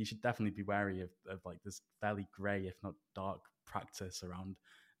you should definitely be wary of like this fairly gray, if not dark, practice around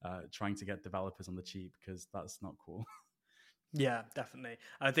trying to get developers on the cheap, because that's not cool. Yeah, definitely.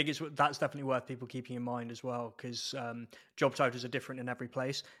 I think that's definitely worth people keeping in mind as well, because job titles are different in every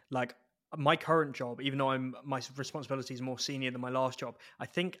place. Like my current job, even though my responsibility is more senior than my last job, I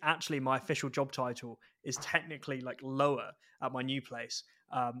think actually my official job title is technically like lower at my new place,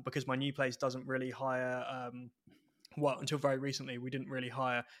 because my new place doesn't really hire. Well, until very recently, we didn't really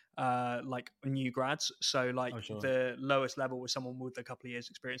hire like new grads. So like Oh, sure. the lowest level was someone with a couple of years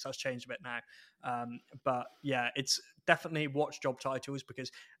experience. That's changed a bit now. But yeah, it's definitely watch job titles,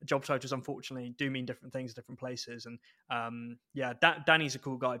 because job titles unfortunately do mean different things in different places. And yeah, Danny's a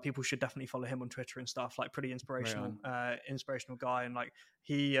cool guy. People should definitely follow him on Twitter and stuff. Like pretty Right on. inspirational guy. And like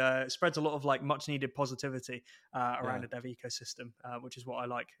he spreads a lot of like much needed positivity around Yeah. the dev ecosystem, which is what I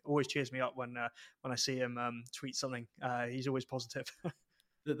like. Always cheers me up when I see him tweet something. He's always positive.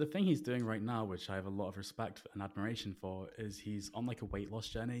 The thing he's doing right now, which I have a lot of respect and admiration for, is he's on like a weight loss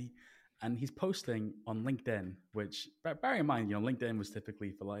journey, and he's posting on LinkedIn. Which, bear in mind, LinkedIn was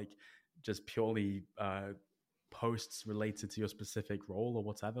typically for like just purely posts related to your specific role or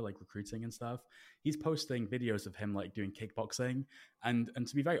whatever, like recruiting and stuff. He's posting videos of him like doing kickboxing, and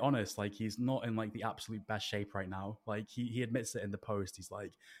to be very honest, like he's not in like the absolute best shape right now. Like he admits it in the post. He's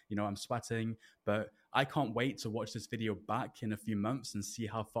like, I'm sweating, but I can't wait to watch this video back in a few months and see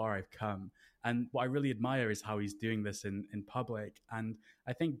how far I've come. And what I really admire is how he's doing this in public. And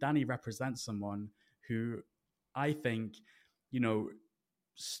I think Danny represents someone who I think,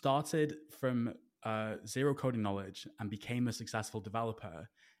 started from zero coding knowledge and became a successful developer,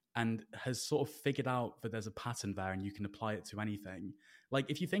 and has sort of figured out that there's a pattern there and you can apply it to anything. Like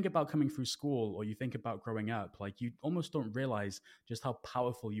if you think about coming through school or you think about growing up, like you almost don't realize just how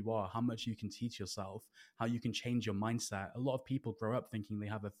powerful you are, how much you can teach yourself, how you can change your mindset. A lot of people grow up thinking they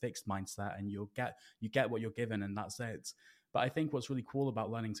have a fixed mindset and you get what you're given and that's it. But I think what's really cool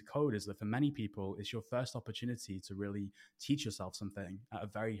about learning to code is that for many people, it's your first opportunity to really teach yourself something at a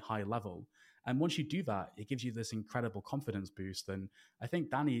very high level. And once you do that, it gives you this incredible confidence boost. And I think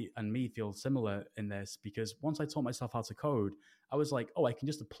Danny and me feel similar in this, because once I taught myself how to code, I was like, oh, I can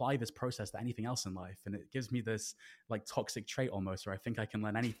just apply this process to anything else in life. And it gives me this like toxic trait almost, where I think I can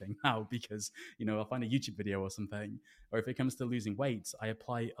learn anything now because, I'll find a YouTube video or something. Or if it comes to losing weight, I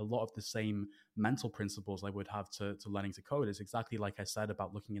apply a lot of the same mental principles I would have to learning to code. It's exactly like I said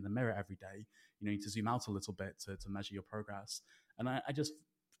about looking in the mirror every day. You need to zoom out a little bit to measure your progress. And I just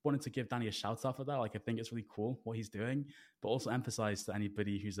wanted to give Danny a shout out for that. Like, I think it's really cool what he's doing, but also emphasize to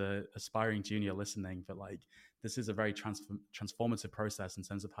anybody who's a aspiring junior listening that like this is a very transformative process in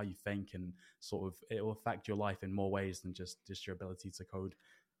terms of how you think, and sort of it will affect your life in more ways than just your ability to code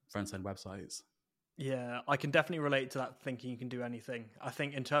front-end websites. Yeah, I can definitely relate to that, thinking you can do anything. I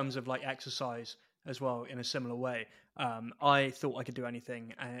think in terms of like exercise as well, in a similar way, I thought I could do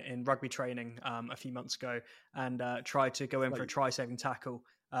anything in rugby training a few months ago, and tried to go in for a try-saving tackle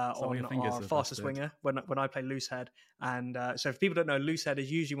on our fastest winger when I play loose head. And so if people don't know, loose head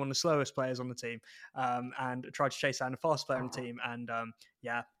is usually one of the slowest players on the team, and tried to chase down a fast player on the team, and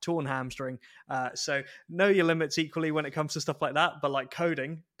yeah, torn hamstring. So know your limits equally when it comes to stuff like that. But like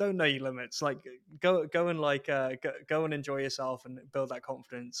coding, don't know your limits. Like go and like go and enjoy yourself and build that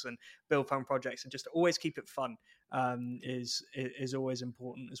confidence and build fun projects, and just always keep it fun. Is always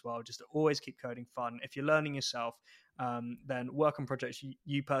important as well. Just to always keep coding fun. If you're learning yourself, then work on projects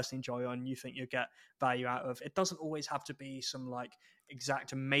you personally enjoy on, you think you'll get value out of. It doesn't always have to be some like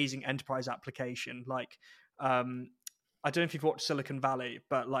exact amazing enterprise application. Like I don't know if you've watched Silicon Valley,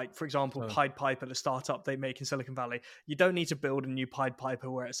 but like, for example, Pied Piper, the startup they make in Silicon Valley, you don't need to build a new Pied Piper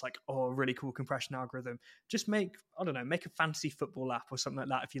where it's like, oh, a really cool compression algorithm. Just make a fantasy football app or something like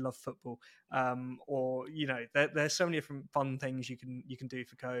that if you love football. Or, there's so many different fun things you can do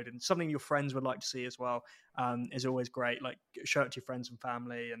for code, and something your friends would like to see as well is always great. Like show it to your friends and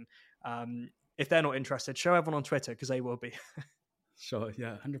family. And if they're not interested, show everyone on Twitter, because they will be. Sure,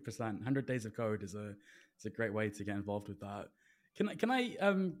 yeah, 100%. 100 Days of Code is a great way to get involved with that. Can I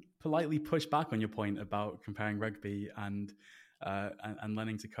politely push back on your point about comparing rugby and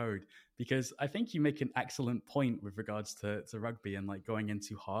learning to code? Because I think you make an excellent point with regards to rugby and like going in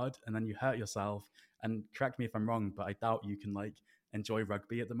too hard and then you hurt yourself. And correct me if I'm wrong, but I doubt you can like enjoy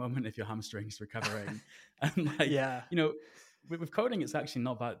rugby at the moment if your hamstring's recovering. And like, yeah, with coding, it's actually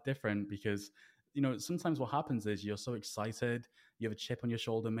not that different, because sometimes what happens is you're so excited, you have a chip on your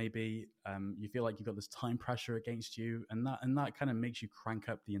shoulder, maybe you feel like you've got this time pressure against you, and that kind of makes you crank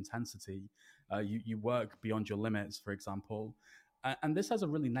up the intensity. You work beyond your limits, for example. And this has a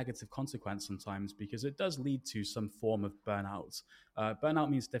really negative consequence sometimes because it does lead to some form of burnout. Burnout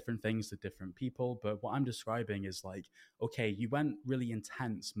means different things to different people, but what I'm describing is like, okay, you went really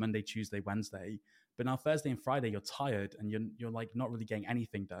intense Monday, Tuesday, Wednesday, but now Thursday and Friday you're tired and you're like not really getting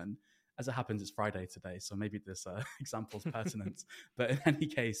anything done. As it happens, it's Friday today, so maybe this example is pertinent. But in any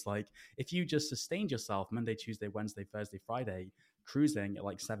case, like if you just sustained yourself Monday, Tuesday, Wednesday, Thursday, Friday, cruising at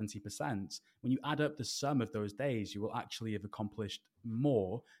like 70%, when you add up the sum of those days, you will actually have accomplished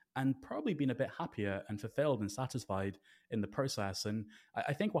more and probably been a bit happier and fulfilled and satisfied in the process. And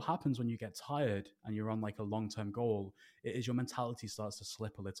I think what happens when you get tired and you're on like a long-term goal is your mentality starts to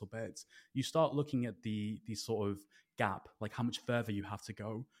slip a little bit. You start looking at the sort of gap, like how much further you have to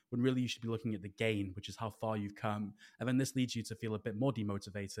go, when really you should be looking at the gain, which is how far you've come. And then this leads you to feel a bit more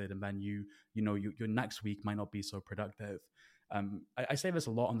demotivated, and then your next week might not be so productive. I say this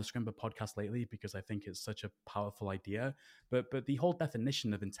a lot on the Scrimba podcast lately because I think it's such a powerful idea. But the whole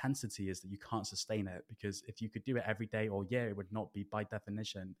definition of intensity is that you can't sustain it, because if you could do it every day all year, it would not be by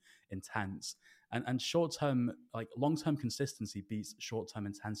definition intense. And short term, like long term consistency beats short term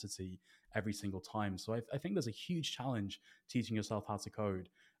intensity every single time. So I think there's a huge challenge teaching yourself how to code.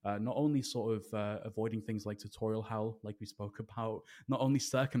 Not only sort of avoiding things like tutorial hell, like we spoke about, not only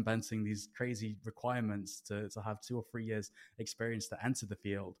circumventing these crazy requirements to have 2 or 3 years experience to enter the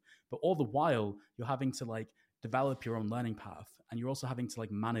field, but all the while you're having to like develop your own learning path, and you're also having to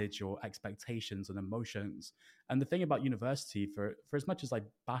like manage your expectations and emotions. And the thing about university, for as much as I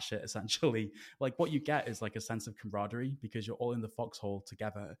bash it essentially, like what you get is like a sense of camaraderie because you're all in the foxhole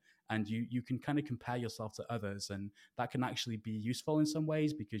together, and you can kind of compare yourself to others, and that can actually be useful in some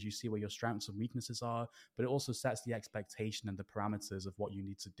ways because you see where your strengths and weaknesses are, but it also sets the expectation and the parameters of what you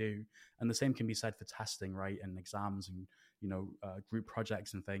need to do. And the same can be said for testing, right, and exams, and group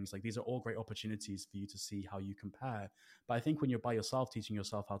projects and things. Like these are all great opportunities for you to see how you compare. But I think when you're by yourself teaching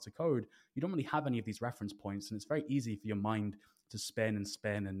yourself how to code, you don't really have any of these reference points, and it's very easy for your mind to spin and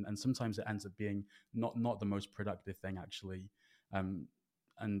spin, and sometimes it ends up being not the most productive thing actually.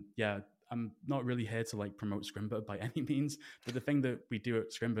 And yeah, I'm not really here to like promote Scrimba by any means, but the thing that we do at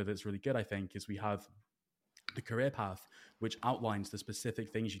Scrimba that's really good, I think, is we have the career path, which outlines the specific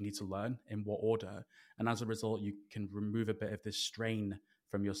things you need to learn in what order. And as a result, you can remove a bit of this strain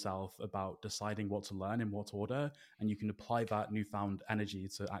from yourself about deciding what to learn in what order, and you can apply that newfound energy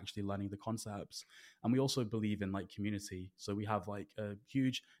to actually learning the concepts. And we also believe in like community. So we have like a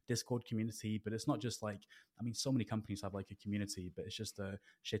huge Discord community, but it's not just like, I mean, so many companies have like a community, but it's just a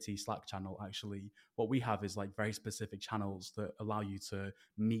shitty Slack channel. Actually, what we have is like very specific channels that allow you to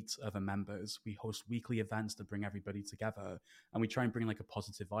meet other members. We host weekly events to bring everybody together, and we try and bring like a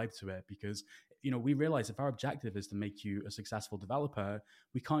positive vibe to it, because we realize if our objective is to make you a successful developer,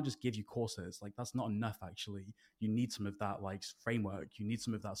 we can't just give you courses. Like that's not enough. Actually, you need some of that like framework, you need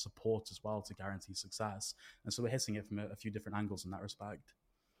some of that support as well to guarantee success. And so we're hitting it from a few different angles in that respect.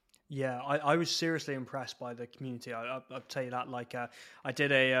 Yeah, I was seriously impressed by the community. I'll tell you that. Like, I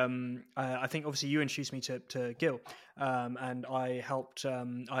did I think obviously you introduced me to Gil, and I helped.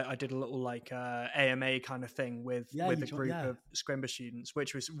 I did a little like AMA kind of thing with a group of Scrimba students,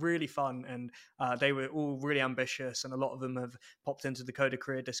 which was really fun, and they were all really ambitious, and a lot of them have popped into the Coder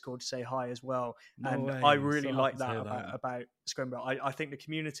Career Discord to say hi as well. I really like that about Scrimba. I think the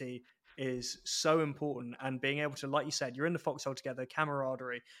community is so important, and being able to, like you said, you're in the foxhole together,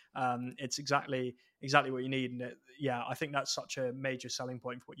 camaraderie. It's exactly what you need, and I think that's such a major selling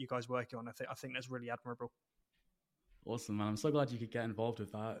point for what you guys are working on. I think that's really admirable. Awesome, man. I'm so glad you could get involved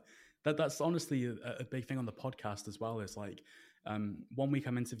with that. That's honestly a big thing on the podcast as well. Is like 1 week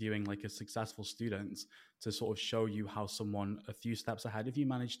I'm interviewing like a successful student to sort of show you how someone a few steps ahead of you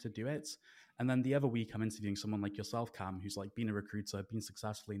managed to do it. And then the other week I'm interviewing someone like yourself, Cam, who's like been a recruiter, been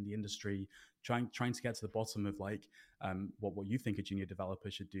successfully in the industry, trying to get to the bottom of like what you think a junior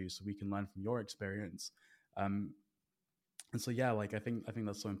developer should do, so we can learn from your experience. And so yeah, like I think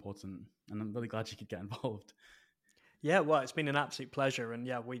that's so important, and I'm really glad you could get involved. Yeah, well, it's been an absolute pleasure, and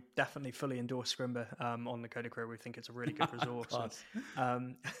yeah, we definitely fully endorse Scrimba on the Coder Career. We think it's a really good resource.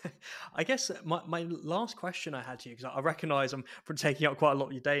 I guess my last question I had to you, because I recognise I'm taking up quite a lot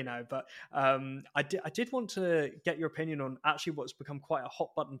of your day now, but I did want to get your opinion on actually what's become quite a hot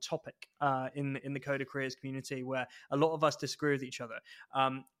button topic in the Coder Careers community, where a lot of us disagree with each other.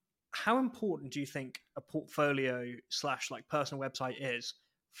 How important do you think a portfolio / like personal website is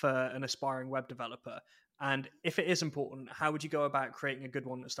for an aspiring web developer? And if it is important, how would you go about creating a good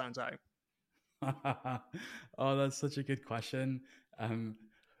one that stands out? Oh, that's such a good question. Um,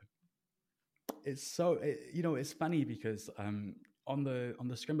 it's funny because on the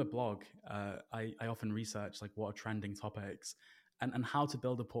Scrimba blog, I often research like what are trending topics, and how to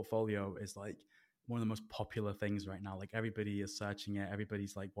build a portfolio is like one of the most popular things right now. Like everybody is searching it,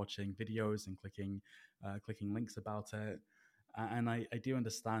 everybody's like watching videos and clicking links about it, and I do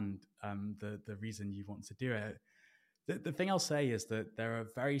understand the reason you want to do it. The thing I'll say is that there are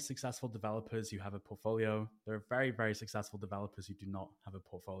very successful developers who have a portfolio. There are very, very successful developers who do not have a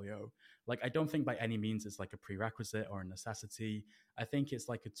portfolio. Like, I don't think by any means it's like a prerequisite or a necessity. I think it's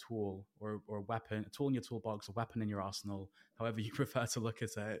like a tool or a weapon, a tool in your toolbox, a weapon in your arsenal, however you prefer to look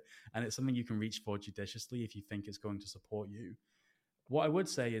at it. And it's something you can reach for judiciously if you think it's going to support you. What I would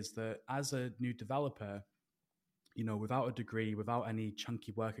say is that as a new developer, without a degree, without any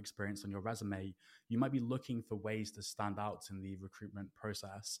chunky work experience on your resume, you might be looking for ways to stand out in the recruitment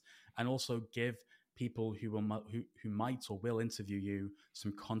process and also give people who might or will interview you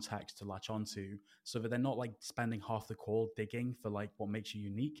some context to latch onto, so that they're not like spending half the call digging for like what makes you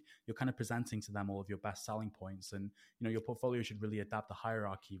unique. You're kind of presenting to them all of your best selling points, and your portfolio should really adapt the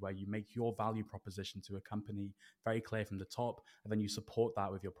hierarchy where you make your value proposition to a company very clear from the top, and then you support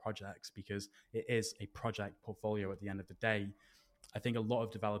that with your projects, because it is a project portfolio at the end of the day. I think a lot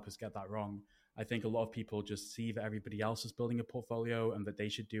of developers get that wrong. I think a lot of people just see that everybody else is building a portfolio and that they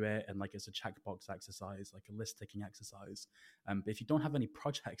should do it, and like it's a checkbox exercise, like a list ticking exercise. But if you don't have any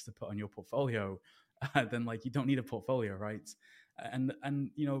projects to put on your portfolio, then like you don't need a portfolio, right? And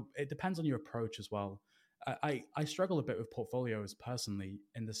it depends on your approach as well. I struggle a bit with portfolios personally,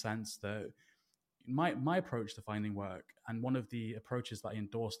 in the sense that my approach to finding work, and one of the approaches that I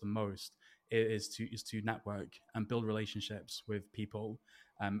endorse the most, is to network and build relationships with people,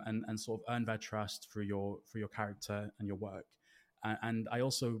 and sort of earn their trust through your character and your work. And I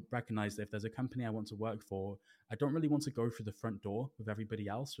also recognize that if there's a company I want to work for, I don't really want to go through the front door with everybody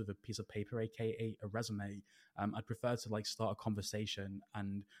else with a piece of paper, aka a resume. I'd prefer to like start a conversation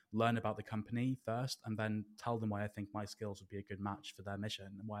and learn about the company first, and then tell them why I think my skills would be a good match for their mission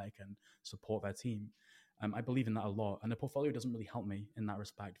and why I can support their team. I believe in that a lot, and a portfolio doesn't really help me in that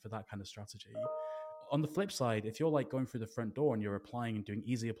respect for that kind of strategy. On the flip side, if you're like going through the front door and you're applying and doing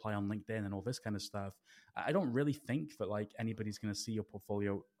easy apply on LinkedIn and all this kind of stuff, I don't really think that like anybody's going to see your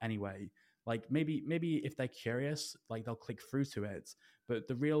portfolio anyway. Like maybe if they're curious, like they'll click through to it. But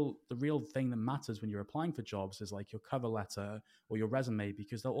the real thing that matters when you're applying for jobs is like your cover letter or your resume,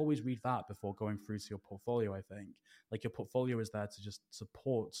 because they'll always read that before going through to your portfolio. I think like your portfolio is there to just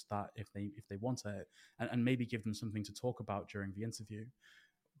support that if they want it, and maybe give them something to talk about during the interview.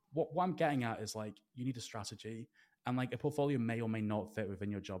 What I'm getting at is like you need a strategy, and like a portfolio may or may not fit within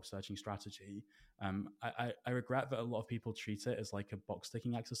your job searching strategy. I regret that a lot of people treat it as like a box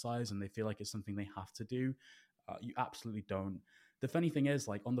ticking exercise and they feel like it's something they have to do. You absolutely don't. The funny thing is,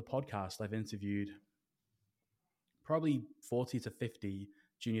 like on the podcast, I've interviewed probably 40 to 50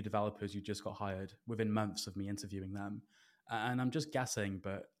 junior developers who just got hired within months of me interviewing them. And I'm just guessing,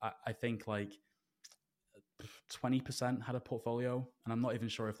 but I think like 20% had a portfolio, and I'm not even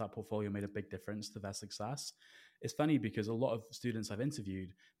sure if that portfolio made a big difference to their success. It's funny because a lot of students I've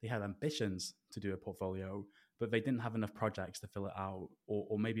interviewed, they had ambitions to do a portfolio, but they didn't have enough projects to fill it out,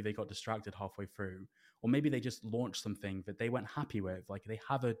 or maybe they got distracted halfway through, or maybe they just launched something that they weren't happy with. Like they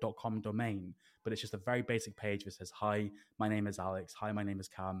have a .com domain, but it's just a very basic page that says, "Hi, my name is Alex. Hi, my name is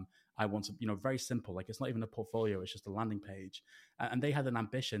Cam. I want to," very simple. Like it's not even a portfolio; it's just a landing page. And they had an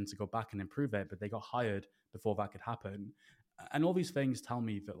ambition to go back and improve it, but they got hired before that could happen. And all these things tell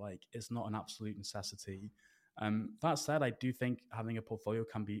me that like it's not an absolute necessity. That said, I do think having a portfolio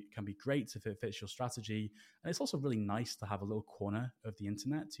can be great if it fits your strategy, and it's also really nice to have a little corner of the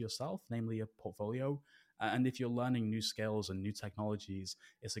internet to yourself, namely a portfolio. And if you're learning new skills and new technologies,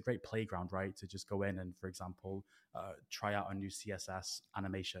 it's a great playground, right? To just go in and, for example, try out a new CSS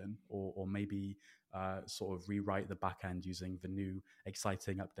animation, or maybe sort of rewrite the backend using the new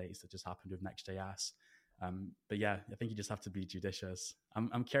exciting updates that just happened with Next.js. But yeah, I think you just have to be judicious.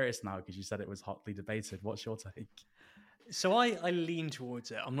 I'm curious now because you said it was hotly debated. What's your take? So I lean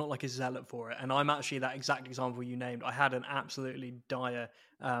towards it. I'm not like a zealot for it, and I'm actually that exact example you named. I had an absolutely dire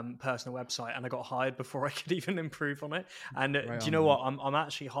personal website, and I got hired before I could even improve on it. And Right do you on, know man. what? I'm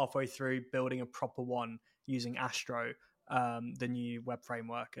actually halfway through building a proper one using Astro, the new web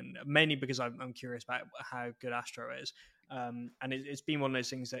framework, and mainly because I'm curious about how good Astro is. And it's been one of those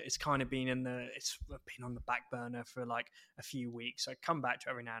things that it's kind of been it's been on the back burner for like a few weeks. I come back to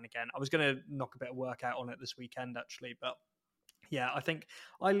it every now and again. I was going to knock a bit of work out on it this weekend actually, but Yeah, I think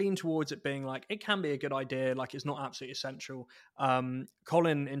I lean towards it being like it can be a good idea, like it's not absolutely essential.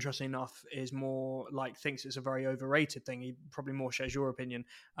 Colin, interesting enough, is more like thinks it's a very overrated thing. He probably more shares your opinion,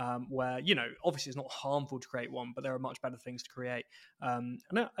 where obviously it's not harmful to create one, but there are much better things to create. And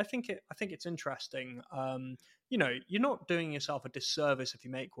I think it's interesting. You're not doing yourself a disservice if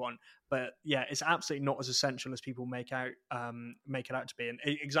you make one, but yeah, it's absolutely not as essential as people make it out to be. And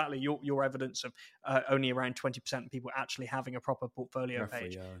exactly your evidence of only around 20% of people actually having a proper portfolio Roughly,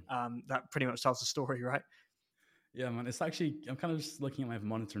 page. yeah. That pretty much tells the story, right? Yeah, man. It's actually, I'm kind of just looking at my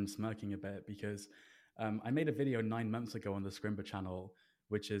monitor and smirking a bit because I made a video 9 months ago on the Scrimba channel,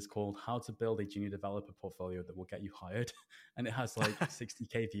 which is called How to Build a Junior Developer Portfolio That Will Get You Hired. And it has like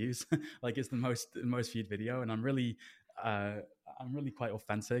 60K views. Like it's the most viewed video. And uh, I'm really quite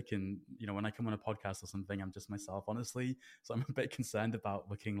authentic. And, when I come on a podcast or something, I'm just myself, honestly. So I'm a bit concerned about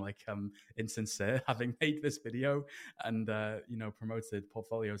looking like I'm insincere having made this video and, promoted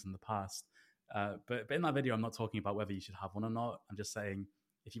portfolios in the past. But in that video, I'm not talking about whether you should have one or not. I'm just saying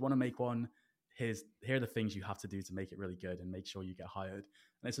if you want to make one, here are the things you have to do to make it really good and make sure you get hired.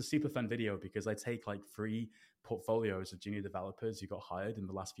 And it's a super fun video because I take like 3 portfolios of junior developers who got hired in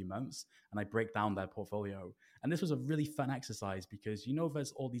the last few months and I break down their portfolio. And this was a really fun exercise because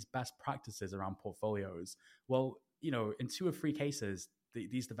there's all these best practices around portfolios. Well, in 2 or 3 cases,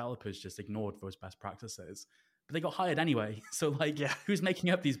 these developers just ignored those best practices, but they got hired anyway. So like, Yeah. who's making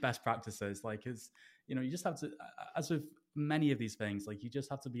up these best practices? Like, you just have to, as with many of these things, like you just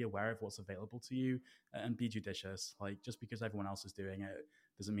have to be aware of what's available to you and be judicious. Like just because everyone else is doing it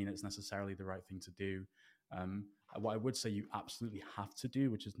doesn't mean it's necessarily the right thing to do. What I would say you absolutely have to do,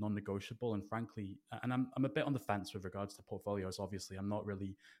 which is non-negotiable, and frankly, and I'm a bit on the fence with regards to portfolios. Obviously, I'm not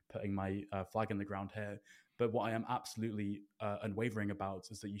really putting my flag in the ground here. But what I am absolutely unwavering about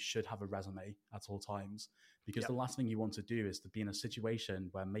is that you should have a resume at all times, because the last thing you want to do is to be in a situation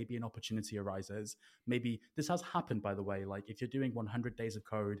where maybe an opportunity arises. Maybe this has happened, by the way, like if you're doing 100 days of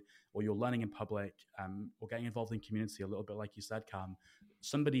code or you're learning in public or getting involved in community a little bit like you said, Cam,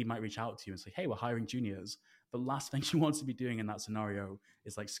 somebody might reach out to you and say, hey, we're hiring juniors. The last thing you want to be doing in that scenario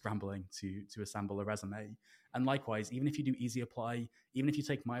is like scrambling to assemble a resume. And likewise, even if you do easy apply, even if you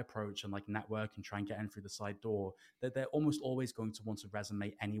take my approach and like network and try and get in through the side door, they're almost always going to want a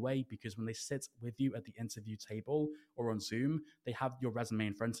resume anyway, because when they sit with you at the interview table or on Zoom, they have your resume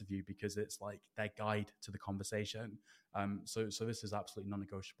in front of you because it's like their guide to the conversation. So this is absolutely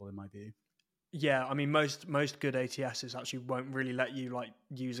non-negotiable in my view. Yeah, I mean, most good ATSs actually won't really let you like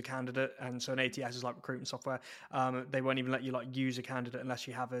use a candidate, and so an ATS is like recruitment software. They won't even let you like use a candidate unless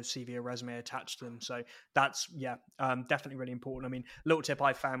you have a CV or resume attached to them. So that's definitely really important. I mean, little tip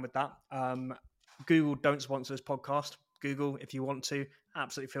I found with that: Google don't sponsor this podcast. Google, if you want to,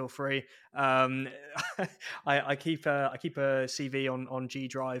 absolutely feel free. I keep a CV on G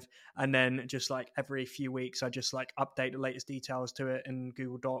Drive, and then just like every few weeks, I just like update the latest details to it in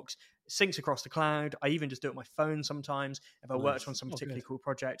Google Docs. It syncs across the cloud. I even just do it on my phone sometimes. If I worked on some particularly cool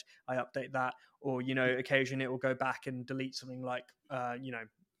project, I update that. Or occasionally it will go back and delete something like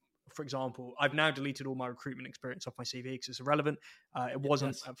for example, I've now deleted all my recruitment experience off my CV because it's irrelevant. It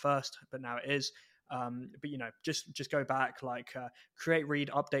wasn't at first, but now it is. But just go back, like create, read,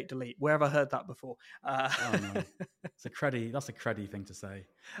 update, delete. Where have I heard that before? Oh no, that's a cruddy thing to say.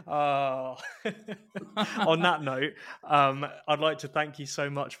 On that note, I'd like to thank you so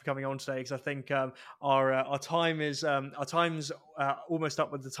much for coming on today, because I think our time's almost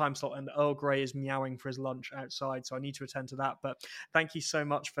up with the time slot, and Earl Grey is meowing for his lunch outside, so I need to attend to that. But thank you so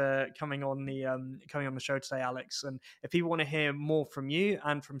much for coming on the show today, Alex. And if people want to hear more from you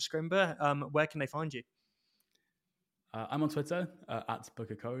and from Scrimba, where can they find you? I'm on Twitter at Book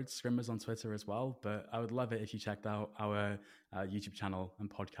of Code. Scrimba's on Twitter as well. But I would love it if you checked out our YouTube channel and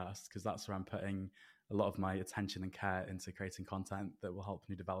podcast, because that's where I'm putting a lot of my attention and care into creating content that will help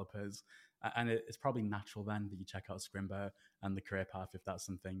new developers. And it's probably natural then that you check out Scrimba and the career path if that's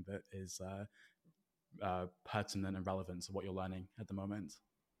something that is pertinent and relevant to what you're learning at the moment.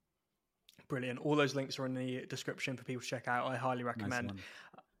 Brilliant. All those links are in the description for people to check out. I highly recommend. Nice one.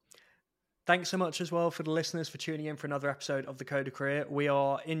 Thanks so much as well for the listeners for tuning in for another episode of The Coder Career. We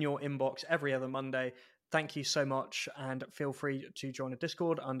are in your inbox every other Monday. Thank you so much, and feel free to join a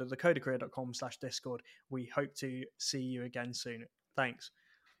Discord under thecodercareer.com/Discord. We hope to see you again soon. Thanks.